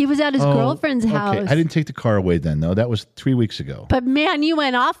 He was at his girlfriend's house. Okay, I didn't take the car away then, though. That was 3 weeks ago. But man, you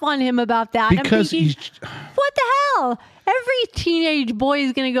went off on him about that. Because I'm thinking, what the hell? Every teenage boy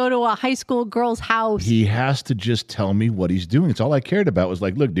is going to go to a high school girl's house. he has to just tell me what he's doing. It's all I cared about was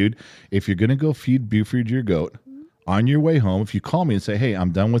like, look, dude, if you're going to go feed Buford your goat on your way home, if you call me and say, hey,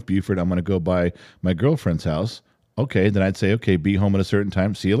 I'm done with Buford, I'm going to go by my girlfriend's house. Okay, then I'd say, okay, be home at a certain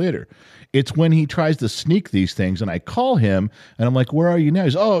time. See you later. It's when he tries to sneak these things, and I call him, and I'm like, where are you now?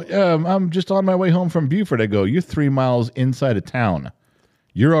 He's, I'm just on my way home from Buford. I go, you're 3 miles inside of town.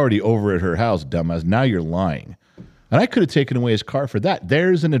 You're already over at her house, dumbass. Now you're lying. And I could have taken away his car for that.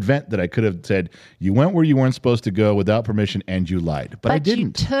 There's an event that I could have said, you went where you weren't supposed to go without permission, and you lied. But I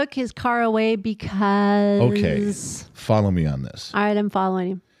didn't. You took his car away because... Okay, follow me on this. All right, I'm following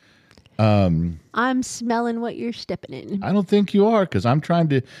him. I'm smelling what you're stepping in. I don't think you are, because I'm trying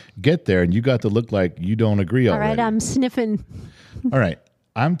to get there, and you got to look like you don't agree already. All right, I'm sniffing. All right,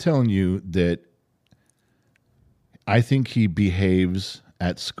 I'm telling you that I think he behaves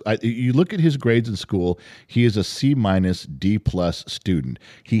at school. You look at his grades in school, he is a C- D+ student.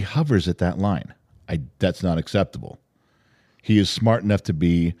 He hovers at that line. That's not acceptable. He is smart enough to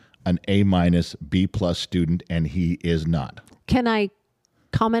be an A-, B+ student, and he is not. Can I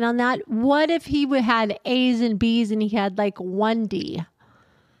comment on that? What if he had A's and B's and he had like 1 D?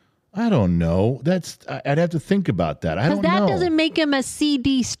 I don't know. I'd have to think about that. I don't know. Because that doesn't make him a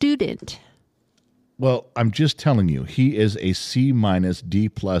CD student. Well, I'm just telling you, he is a C- D+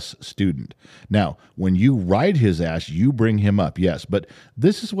 student. Now, when you ride his ass, you bring him up, yes. But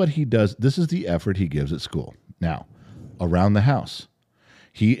this is what he does. This is the effort he gives at school. Now, around the house,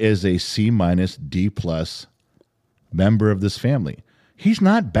 he is a C- D+ member of this family. He's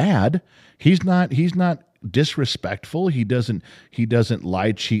not bad. He's not disrespectful. He doesn't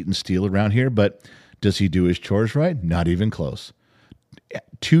lie, cheat, and steal around here. But does he do his chores right? Not even close.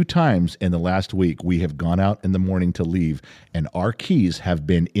 2 times in the last week, we have gone out in the morning to leave, and our keys have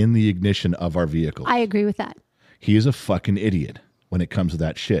been in the ignition of our vehicle. I agree with that. He is a fucking idiot when it comes to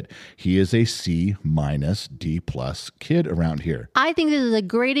that shit. He is a C- D+ kid around here. I think this is a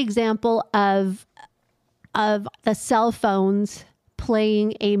great example of the cell phones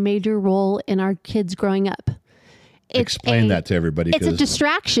playing a major role in our kids growing up. Explain that to everybody. It's a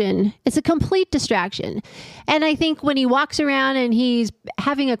distraction. It's a complete distraction. And I think when he walks around and he's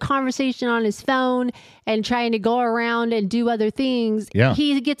having a conversation on his phone and trying to go around and do other things,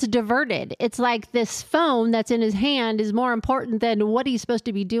 he gets diverted. It's like this phone that's in his hand is more important than what he's supposed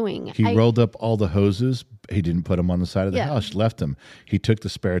to be doing. He rolled up all the hoses. He didn't put them on the side of the house, left them. He took the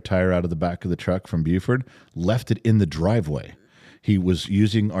spare tire out of the back of the truck from Buford, left it in the driveway. He was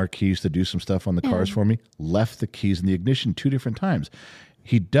using our keys to do some stuff on the cars for me, left the keys in the ignition 2 different times.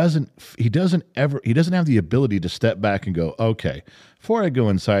 He doesn't have the ability to step back and go, okay, before I go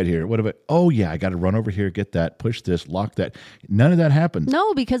inside here, what about, I got to run over here, get that, push this, lock that. None of that happens.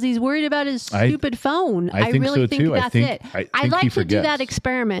 No, because he's worried about his stupid phone. I think really so think too. that's it. I'd like to do forgets. that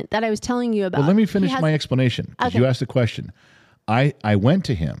experiment that I was telling you about. Well, let me finish my explanation, because you asked the question. I went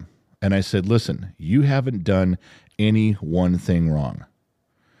to him and I said, listen, you haven't done any one thing wrong.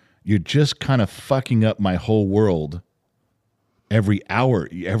 You're just kind of fucking up my whole world. Every hour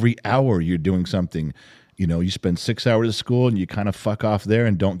you're doing something. You know, you spend 6 hours at school and you kind of fuck off there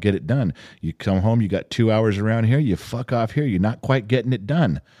and don't get it done. You come home, you got 2 hours around here, you fuck off here, you're not quite getting it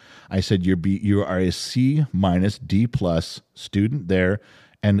done. I said, you are a C- D+ student there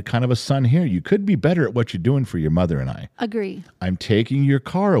and kind of a son here. You could be better at what you're doing for your mother and I. Agree. I'm taking your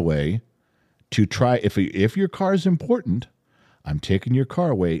car away to try, if your car is important, I'm taking your car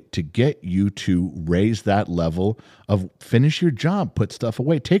away to get you to raise that level of finish your job, put stuff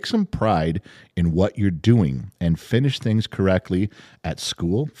away. Take some pride in what you're doing and finish things correctly at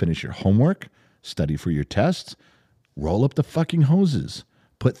school. Finish your homework, study for your tests, roll up the fucking hoses,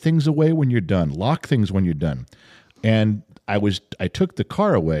 put things away when you're done, lock things when you're done. And I took the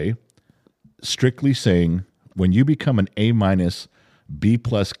car away strictly saying, when you become an A- B+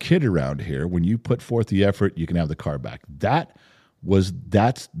 kid around here, when you put forth the effort, you can have the car back. That's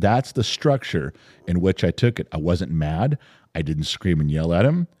the structure in which I took it. I wasn't mad. I didn't scream and yell at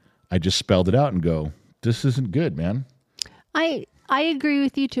him. I just spelled it out and go, this isn't good, man. I agree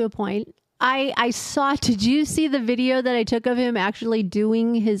with you to a point. Did you see the video that I took of him actually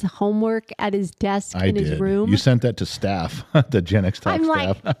doing his homework at his desk in his room? You sent that to staff, the Gen X Talk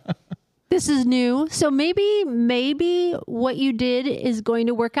staff. Like, this is new. So maybe what you did is going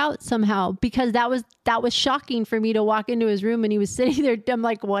to work out somehow, because that was shocking for me to walk into his room and he was sitting there. I'm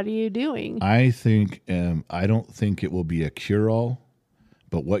like, what are you doing? I think, I don't think it will be a cure-all,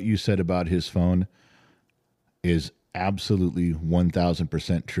 but what you said about his phone is absolutely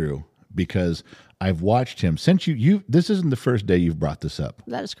 1,000% true, because I've watched him since this isn't the first day you've brought this up.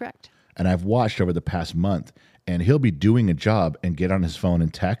 That is correct. And I've watched over the past month, and he'll be doing a job and get on his phone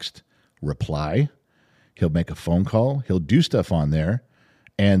and text, reply. He'll make a phone call. He'll do stuff on there.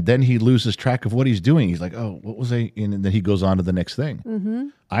 And then he loses track of what he's doing. He's like, oh, what was I in? And then he goes on to the next thing. Mm-hmm.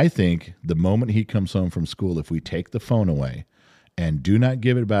 I think the moment he comes home from school, if we take the phone away and do not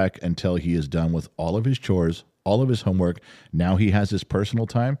give it back until he is done with all of his chores, all of his homework, now he has his personal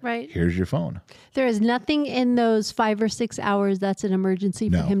time. Right. Here's your phone. There is nothing in those 5 or 6 hours that's an emergency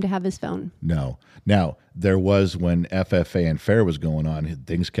for him to have his phone. No. Now, there was when FFA and FAIR was going on,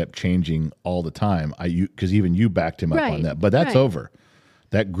 things kept changing all the time. Because even you backed him up on that. But that's over.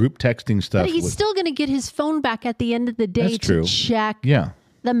 That group texting stuff. But he's still going to get his phone back at the end of the day to check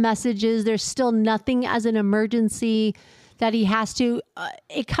the messages. There's still nothing as an emergency that he has to.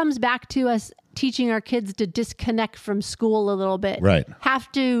 It comes back to us teaching our kids to disconnect from school a little bit. Right. Have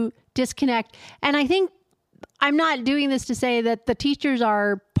to disconnect. And I think I'm not doing this to say that the teachers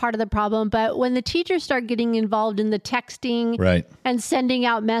are part of the problem, but when the teachers start getting involved in the texting and sending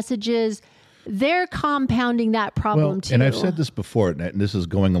out messages, they're compounding that problem too. And I've said this before, and this is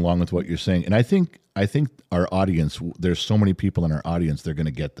going along with what you're saying. And I think our audience, there's so many people in our audience, they're going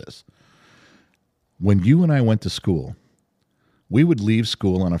to get this. When you and I went to school, we would leave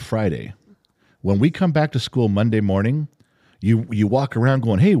school on a Friday. When we come back to school Monday morning, you walk around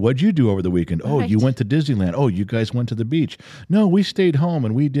going, hey, what'd you do over the weekend? Oh, you went to Disneyland. Oh, you guys went to the beach. No, we stayed home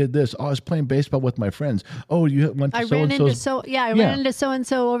and we did this. Oh, I was playing baseball with my friends. Oh, you went to so-and-so's. I ran into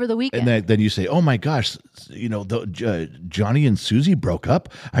so-and-so over the weekend. And then you say, oh my gosh, Johnny and Susie broke up.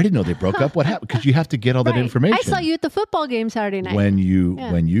 I didn't know they broke up. What happened? Because you have to get all that information. I saw you at the football game Saturday night. When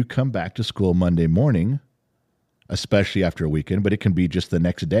you come back to school Monday morning, especially after a weekend, but it can be just the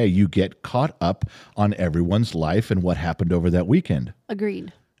next day, you get caught up on everyone's life and what happened over that weekend.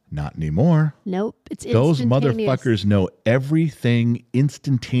 Agreed. Not anymore. Nope. It's those motherfuckers know everything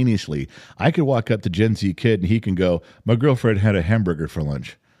instantaneously. I could walk up to Gen Z kid and he can go, my girlfriend had a hamburger for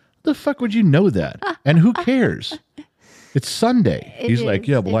lunch. The fuck would you know that? And who cares? It's Sunday. He's like,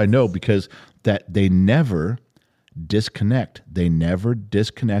 yeah, well, I know, because that they never disconnect. They never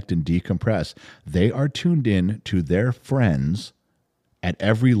disconnect and decompress. They are tuned in to their friends at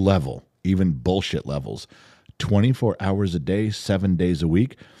every level, even bullshit levels, 24 hours a day, 7 days a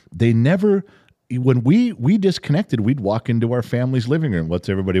week. They never, when we disconnected, we'd walk into our family's living room. What's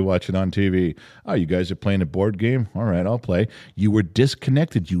everybody watching on TV? Oh, you guys are playing a board game? All right, I'll play. You were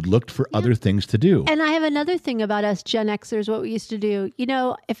disconnected. You looked for other things to do. And I have another thing about us Gen Xers, what we used to do.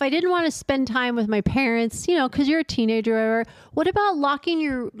 If I didn't want to spend time with my parents, because you're a teenager or whatever, what about locking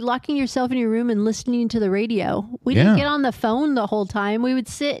yourself in your room and listening to the radio? We didn't get on the phone the whole time. We would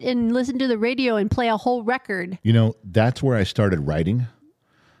sit and listen to the radio and play a whole record. That's where I started writing.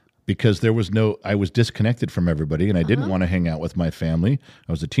 Because I was disconnected from everybody and I didn't want to hang out with my family.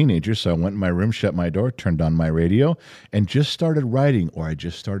 I was a teenager, so I went in my room, shut my door, turned on my radio, and just started writing, or I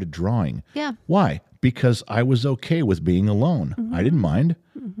just started drawing. Yeah. Why? Because I was okay with being alone. I didn't mind.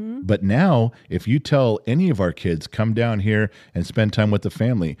 But now, if you tell any of our kids, come down here and spend time with the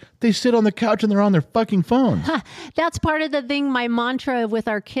family, they sit on the couch and they're on their fucking phones. That's part of the thing, my mantra with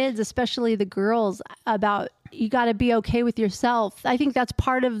our kids, especially the girls, about you got to be okay with yourself. I think that's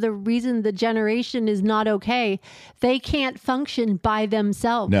part of the reason the generation is not okay. They can't function by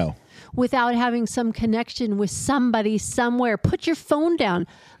themselves. No. Without having some connection with somebody somewhere. Put your phone down.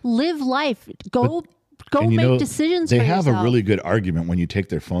 Live life. Go make decisions for yourself. They have a really good argument when you take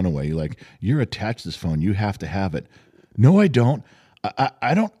their phone away. You're like, you're attached to this phone. You have to have it. No, I don't.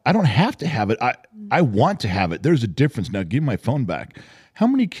 I don't have to have it. I want to have it. There's a difference. Now give my phone back. How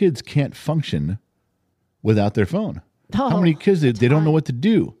many kids can't function without their phone? How many kids, they don't know what to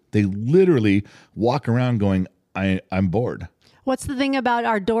do. They literally walk around going, I'm bored. What's the thing about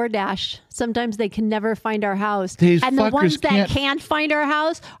our DoorDash? Sometimes they can never find our house. And the ones that can't find our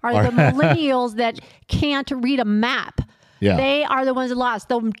house are the millennials that can't read a map. Yeah. They are the ones that lost.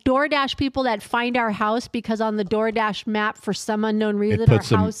 The DoorDash people that find our house because on the DoorDash map, for some unknown reason, it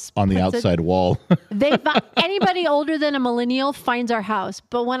puts our house on the outside wall. Anybody older than a millennial finds our house.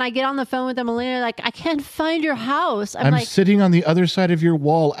 But when I get on the phone with a millennial, like, I can't find your house. I'm like, sitting on the other side of your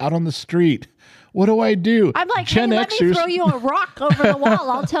wall out on the street. What do I do? I'm like, hey, let me throw you a rock over the wall.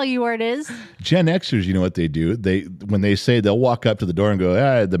 I'll tell you where it is. Gen Xers, you know what they do? When they say, they'll walk up to the door and go,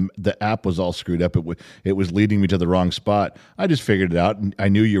 the app was all screwed up. It was leading me to the wrong spot. I just figured it out. And I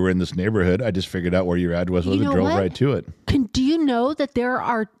knew you were in this neighborhood. I just figured out where your address was and drove right to it. Do you know that there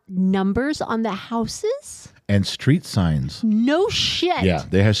are numbers on the houses? And street signs. No shit. Yeah,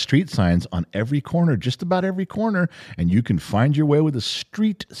 they have street signs on every corner, just about every corner, and you can find your way with a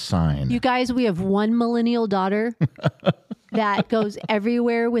street sign. You guys, we have one millennial daughter that goes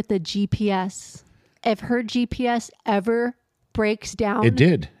everywhere with a GPS. If her GPS ever breaks down. It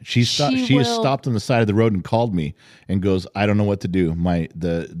did. She stopped. She has will- stopped on the side of the road and called me and goes, "I don't know what to do. Oh my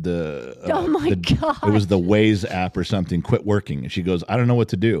God. It was the Waze app or something quit working." And she goes, "I don't know what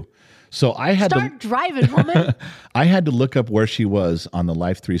to do." So I had Start driving, woman. I had to look up where she was on the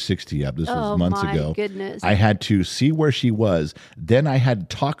Life 360 app. This was Oh, months my ago. goodness. I had to see where she was. Then I had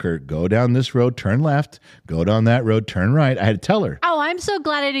to talk her, go down this road, turn left, go down that road, turn right. I had to tell her. Oh, I'm so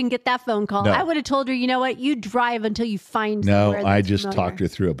glad I didn't get that phone call. No. I would have told her, you know what? You drive until you find No, somewhere I that's just familiar. talked her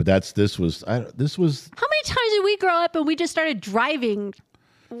through it. But this was. How many times did we grow up and we just started driving?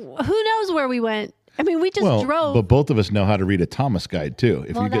 Who knows where we went? I mean, we just drove. But both of us know how to read a Thomas guide too.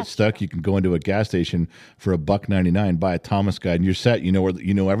 If Well, you get that's stuck, you can go into a gas station for $1.99, buy a Thomas guide, and you're set. You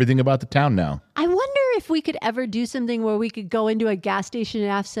know everything about the town now. I wonder if we could ever do something where we could go into a gas station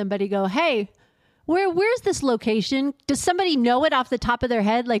and ask somebody, go, hey, where's this location? Does somebody know it off the top of their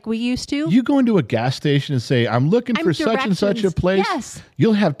head like we used to? You go into a gas station and say, "I'm looking for such and such a directions. place." Yes.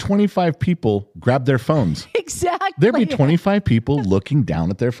 You'll have 25 people grab their phones. Exactly. There'll be 25 people looking down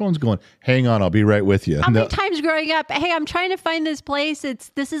at their phones going, "Hang on, I'll be right with you." How many times growing up, hey, I'm trying to find this place.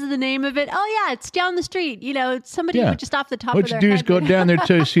 This is the name of it. Oh, yeah, it's down the street. You know, somebody would just off the top What of you their do head. is go down there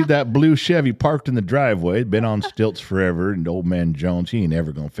till you see that blue Chevy parked in the driveway. Been on stilts forever, and old man Jones, he ain't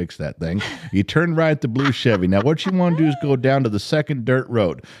ever going to fix that thing. You turn right at the blue Chevy. Now, what you want to do is go down to the second dirt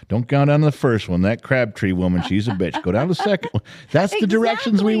road. Don't go down to the first one. That Crabtree woman, she's a bitch. Go down to the second one. That's the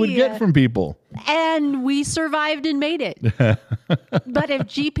directions we would Exactly. get from people. And we survived and made it. But if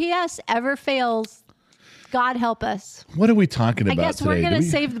GPS ever fails, God help us. What are we talking I about guess today? we're Do going to we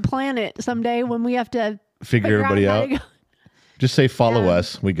save the planet someday when we have to figure everybody how out? to go. Just say, "Follow Yeah.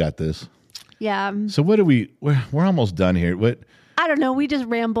 us. We got this." Yeah. So what do we? We're almost done here. What? I don't know. We just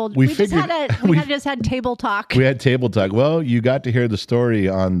rambled. We We just figured- had table talk. We had table talk. Well, you got to hear the story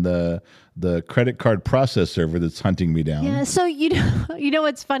on the credit card process server that's hunting me down. Yeah. So you know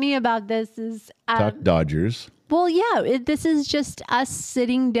what's funny about this is Talk Dodgers. well, yeah, this is just us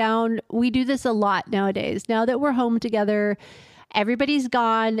sitting down. We do this a lot nowadays. Now that we're home together, everybody's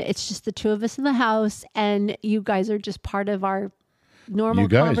gone. It's just the two of us in the house, and you guys are just part of our normal You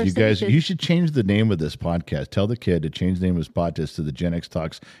guys, conversation. you should change the name of this podcast. Tell the kid to change the name of his podcast to the Gen X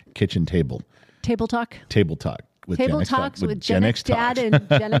Talks Kitchen Table. Table talk. Table Talk. With Table Gen X talks with Gen X dad and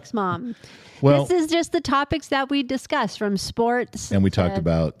Gen X mom. Well- this is just the topics that we discuss, from sports And we to talked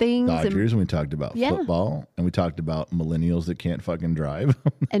about things Dodgers, and we talked about Yeah. football, and we talked about millennials that can't fucking drive.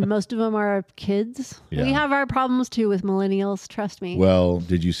 and most of them are our kids. Yeah. We have our problems too with millennials. Trust me. Well,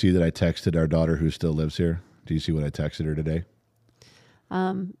 did you see that I texted our daughter who still lives here? Do you see what I texted her today?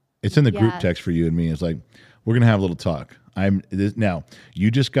 It's in the group yes. text for you and me. It's like, we're going to have a little talk. Now, you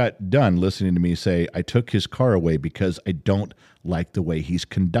just got done listening to me say, I took his car away because I don't like the way he's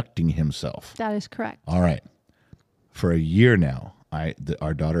conducting himself. That is correct. All right. For a year now,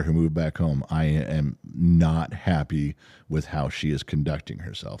 our daughter who moved back home, I am not happy with how she is conducting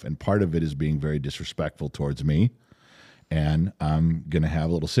herself. And part of it is being very disrespectful towards me. And I'm going to have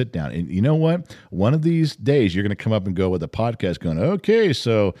a little sit down. And you know what? One of these days, you're going to come up and go with a podcast going, okay,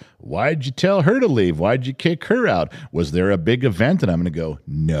 so why'd you tell her to leave? Why'd you kick her out? Was there a big event? And I'm going to go,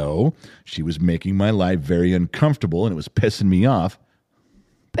 no. She was making my life very uncomfortable and it was pissing me off.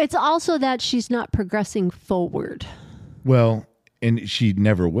 It's also that she's not progressing forward. Well, and she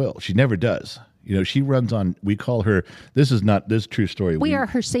never will. She never does. You know, she runs on, we call her, this is true story. We are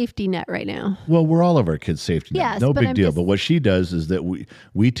her safety net right now. Well, we're all of our kids' safety net. Yes, No but big I'm deal. just- But what she does is that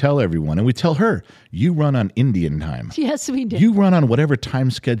we tell everyone, and we tell her, you run on Indian time. Yes, we do. You run on whatever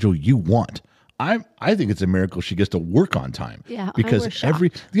time schedule you want. I think it's a miracle she gets to work on time. Yeah, I Because was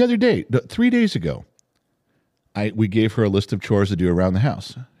shocked. the other day, 3 days ago, we gave her a list of chores to do around the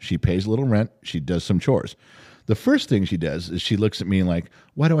house. She pays a little rent. She does some chores. The first thing she does is she looks at me like,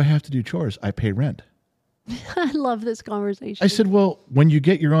 why do I have to do chores? I pay rent. I love this conversation. I said, well, when you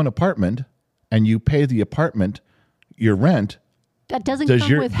get your own apartment and you pay the apartment your rent, that doesn't does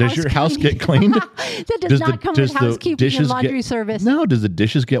come your with does your house housekeeping. get cleaned? That does not come with housekeeping and laundry service. No, does the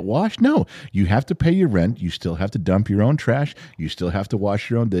dishes get washed? No. You have to pay your rent. You still have to dump your own trash. You still have to wash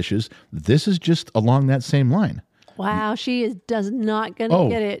your own dishes. This is just along that same line. Wow, does not going to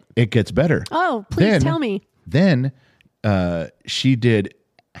get it. It gets better. Oh, please tell me. Then she did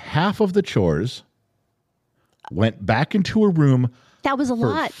half of the chores, went back into her room That was a for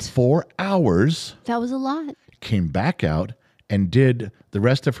lot. 4 hours, That was a lot. came back out and did the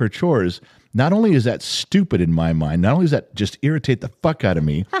rest of her chores. Not only is that stupid in my mind, not only does that just irritate the fuck out of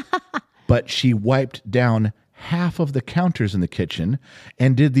me, but she wiped down half of the counters in the kitchen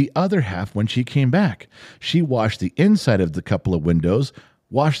and did the other half when she came back. She washed the inside of the couple of windows,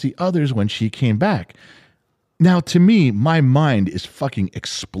 washed the others when she came back. Now, to me, my mind is fucking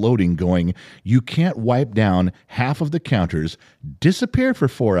exploding going, you can't wipe down half of the counters, disappear for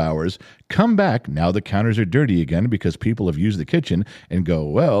 4 hours, come back, now the counters are dirty again because people have used the kitchen, and go,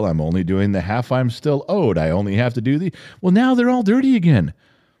 well, I'm only doing the half I'm still owed. I only have to do the... Well, now they're all dirty again.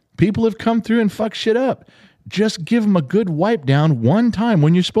 People have come through and fucked shit up. Just give them a good wipe down one time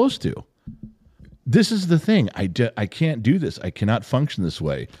when you're supposed to. This is the thing. I can't do this. I cannot function this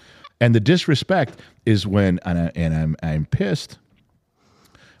way. And the disrespect is when, I'm pissed.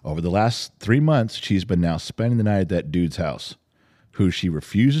 Over the last 3 months, she's been now spending the night at that dude's house, who she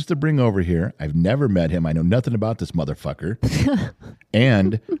refuses to bring over here. I've never met him. I know nothing about this motherfucker.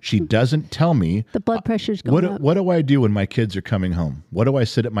 And she doesn't tell me. The blood pressure's going up. What do I do when my kids are coming home? What do I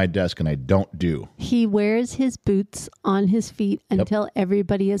sit at my desk and I don't do? He wears his boots on his feet until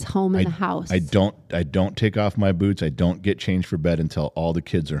everybody is home in the house. I don't take off my boots. I don't get changed for bed until all the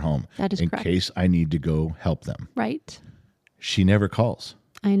kids are home. That is correct. In case I need to go help them. Right. She never calls.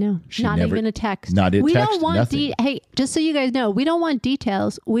 I know. Not even a text. Not a text, we don't want nothing. hey, just so you guys know, we don't want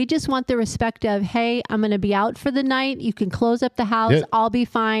details. We just want the respect of, hey, I'm going to be out for the night. You can close up the house. Yeah. I'll be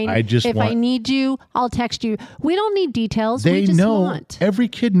fine. If I need you, I'll text you. We don't need details. They we just know. Want. Every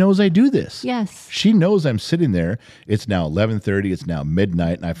kid knows I do this. Yes. She knows I'm sitting there. It's now 11:30. It's now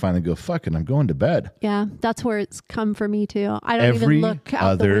midnight. And I finally go, fuck it, I'm going to bed. Yeah, that's where it's come for me too. I don't even look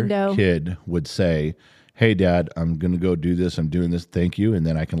out the window. Every other kid would say, hey, Dad, I'm going to go do this. I'm doing this. Thank you. And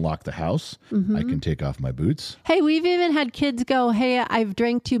then I can lock the house. Mm-hmm. I can take off my boots. Hey, we've even had kids go, hey, I've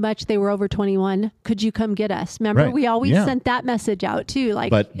drank too much. They were over 21. Could you come get us? Remember, right. We always sent that message out too.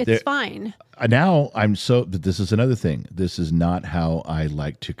 Like, but it's fine. Now this is another thing. This is not how I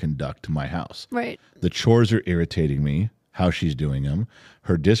like to conduct my house. Right. The chores are irritating me, how she's doing them.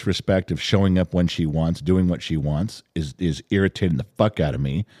 Her disrespect of showing up when she wants, doing what she wants is irritating the fuck out of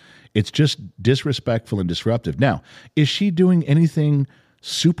me. It's just disrespectful and disruptive. Now, is she doing anything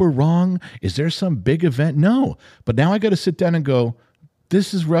super wrong? Is there some big event? No. But now I got to sit down and go,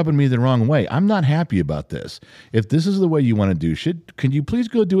 this is rubbing me the wrong way. I'm not happy about this. If this is the way you want to do shit, can you please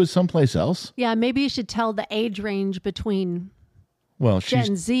go do it someplace else? Yeah, maybe you should tell the age range between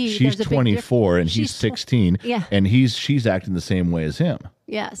Gen Z. She's 24 and he's 16. Yeah. And she's acting the same way as him.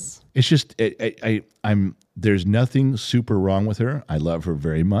 Yes. It's just there's nothing super wrong with her. I love her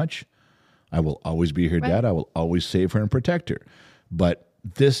very much. I will always be her dad. I will always save her and protect her. But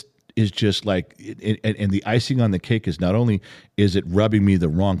this is just like, and the icing on the cake is not only is it rubbing me the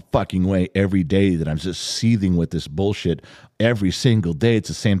wrong fucking way every day that I'm just seething with this bullshit every single day. It's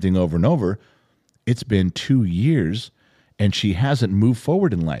the same thing over and over. It's been 2 years. And she hasn't moved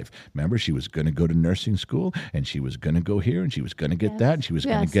forward in life. Remember, she was going to go to nursing school, and she was going to go here, and she was going to get that, and she was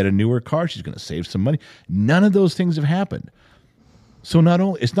going to get a newer car. She's going to save some money. None of those things have happened. So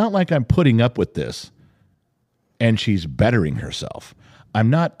it's not like I'm putting up with this, and she's bettering herself.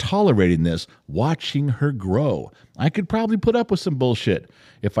 I'm not tolerating this, watching her grow. I could probably put up with some bullshit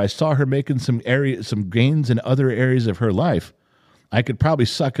if I saw her making some gains in other areas of her life. I could probably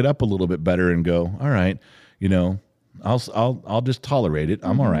suck it up a little bit better and go, all right, I'll just tolerate it.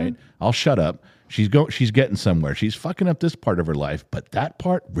 I'm all right. I'll shut up. She's getting somewhere. She's fucking up this part of her life, but that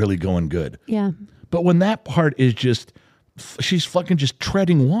part really going good. Yeah. But when that part is she's fucking just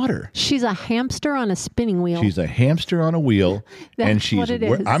treading water. She's a hamster on a spinning wheel. She's a hamster on a wheel, and what it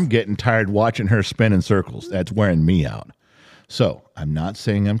is. I'm getting tired watching her spin in circles. That's wearing me out. So I'm not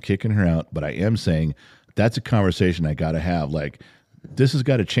saying I'm kicking her out, but I am saying that's a conversation I got to have. Like, this has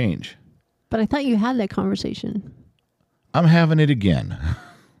got to change. But I thought you had that conversation. I'm having it again.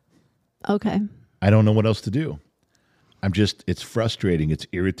 Okay. I don't know what else to do. It's frustrating. It's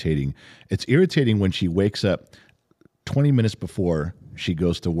irritating. It's irritating when she wakes up 20 minutes before she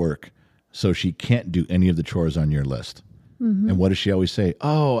goes to work, so she can't do any of the chores on your list. Mm-hmm. And what does she always say?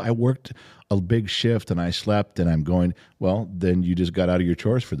 Oh, I worked a big shift and I slept and I'm going, well, then you just got out of your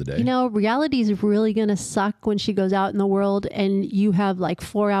chores for the day. Reality is really going to suck when she goes out in the world and you have like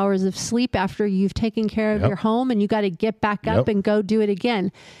 4 hours of sleep after you've taken care of your home and you got to get back up and go do it again.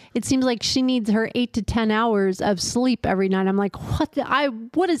 It seems like she needs her 8 to 10 hours of sleep every night. I'm like,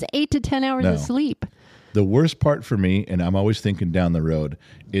 what is 8 to 10 hours of sleep? The worst part for me, and I'm always thinking down the road,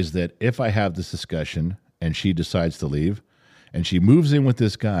 is that if I have this discussion and she decides to leave, and she moves in with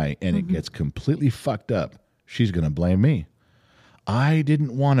this guy and it gets completely fucked up, she's going to blame me. I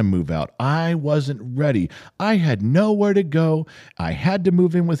didn't want to move out. I wasn't ready. I had nowhere to go. I had to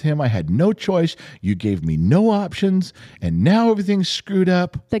move in with him. I had no choice. You gave me no options, and now everything's screwed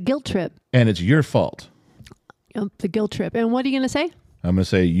up. The guilt trip. And it's your fault. The guilt trip. And what are you going to say? I'm going to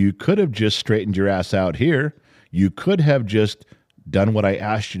say, you could have just straightened your ass out here. You could have just done what I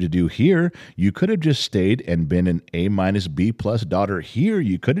asked you to do here. You could have just stayed and been an A-B+ daughter here.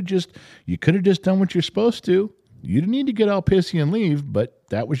 You could have just done what you're supposed to. You didn't need to get all pissy and leave, but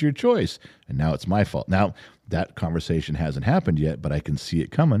that was your choice. And now it's my fault. Now, that conversation hasn't happened yet, but I can see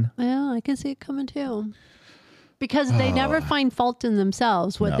it coming. Yeah, I can see it coming too. Because they never find fault in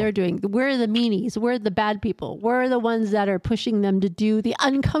themselves, what they're doing. We're the meanies. We're the bad people. We're the ones that are pushing them to do the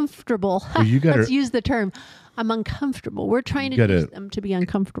uncomfortable. Well, Let's use the term. I'm uncomfortable. We're trying to teach them to be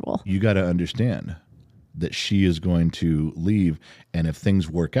uncomfortable. You got to understand that she is going to leave, and if things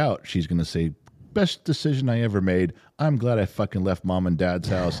work out, she's going to say, best decision I ever made. I'm glad I fucking left mom and dad's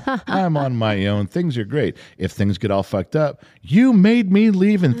house. I'm on my own. Things are great. If things get all fucked up, you made me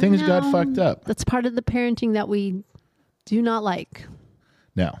leave and things got fucked up. That's part of the parenting that we do not like.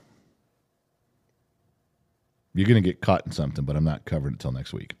 Now, you're going to get caught in something, but I'm not covering it until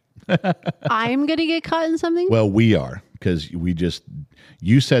next week. I'm going to get caught in something? Well, we are, because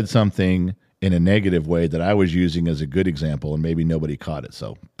you said something in a negative way that I was using as a good example, and maybe nobody caught it.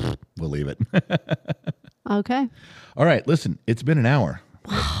 So we'll leave it. Okay. All right. Listen, it's been an hour.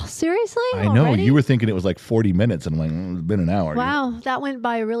 Wow, seriously? I know. Already? You were thinking it was like 40 minutes, and I'm like, it's been an hour. Wow, that went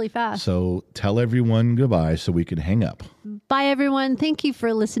by really fast. So tell everyone goodbye so we can hang up. Bye, everyone. Thank you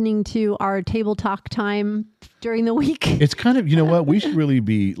for listening to our table talk time during the week. It's kind of, you know what? We should really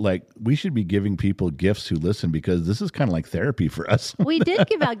be we should be giving people gifts who listen, because this is kind of like therapy for us. We did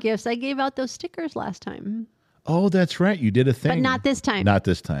give out gifts. I gave out those stickers last time. Oh, that's right. You did a thing. But not this time. Not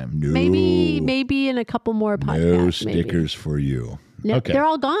this time. No. Maybe in a couple more podcasts. No stickers for you. No, okay. They're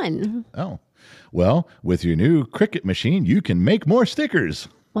all gone. Oh. Well, with your new Cricut machine, you can make more stickers.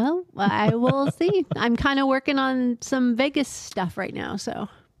 Well, I will see. I'm kind of working on some Vegas stuff right now, so.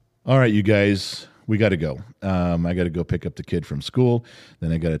 All right, you guys, we got to go. I got to go pick up the kid from school.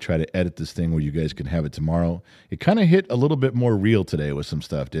 Then I got to try to edit this thing where you guys can have it tomorrow. It kind of hit a little bit more real today with some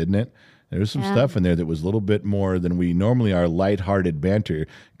stuff, didn't it? There was some stuff in there that was a little bit more than we normally are. Lighthearted banter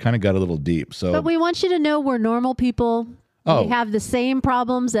kind of got a little deep. So, but we want you to know we're normal people. Oh. We have the same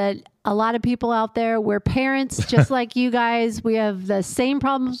problems that a lot of people out there. We're parents just like you guys. We have the same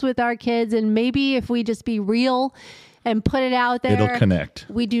problems with our kids. And maybe if we just be real and put it out there, it'll connect.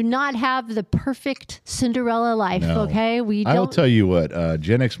 We do not have the perfect Cinderella life, No. okay? I'll tell you what,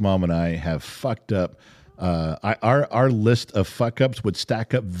 Gen X Mom and I have fucked up. Our list of fuck ups would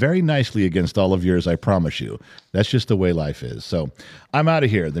stack up very nicely against all of yours, I promise you. That's just the way life is. So I'm out of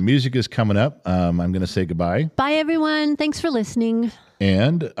here. The music is coming up. I'm going to say goodbye. Bye, everyone. Thanks for listening.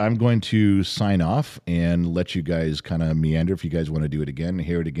 And I'm going to sign off and let you guys kind of meander. If you guys want to do it again,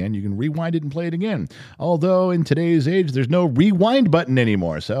 hear it again, you can rewind it and play it again. Although in today's age, there's no rewind button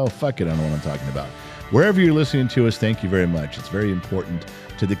anymore. So fuck it, I don't know what I'm talking about. Wherever you're listening to us, thank you very much. It's very important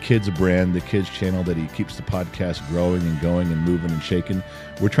to the Kids brand, the Kids channel, that he keeps the podcast growing and going and moving and shaking.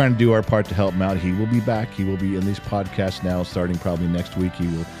 We're trying to do our part to help him out. He will be back. He will be in these podcasts now, starting probably next week.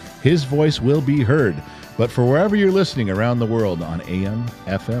 His voice will be heard. But for wherever you're listening around the world on AM,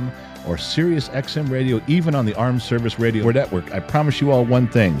 FM, or Sirius XM radio, even on the Armed Service Radio Network, I promise you all one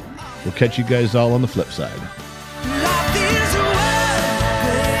thing. We'll catch you guys all on the flip side.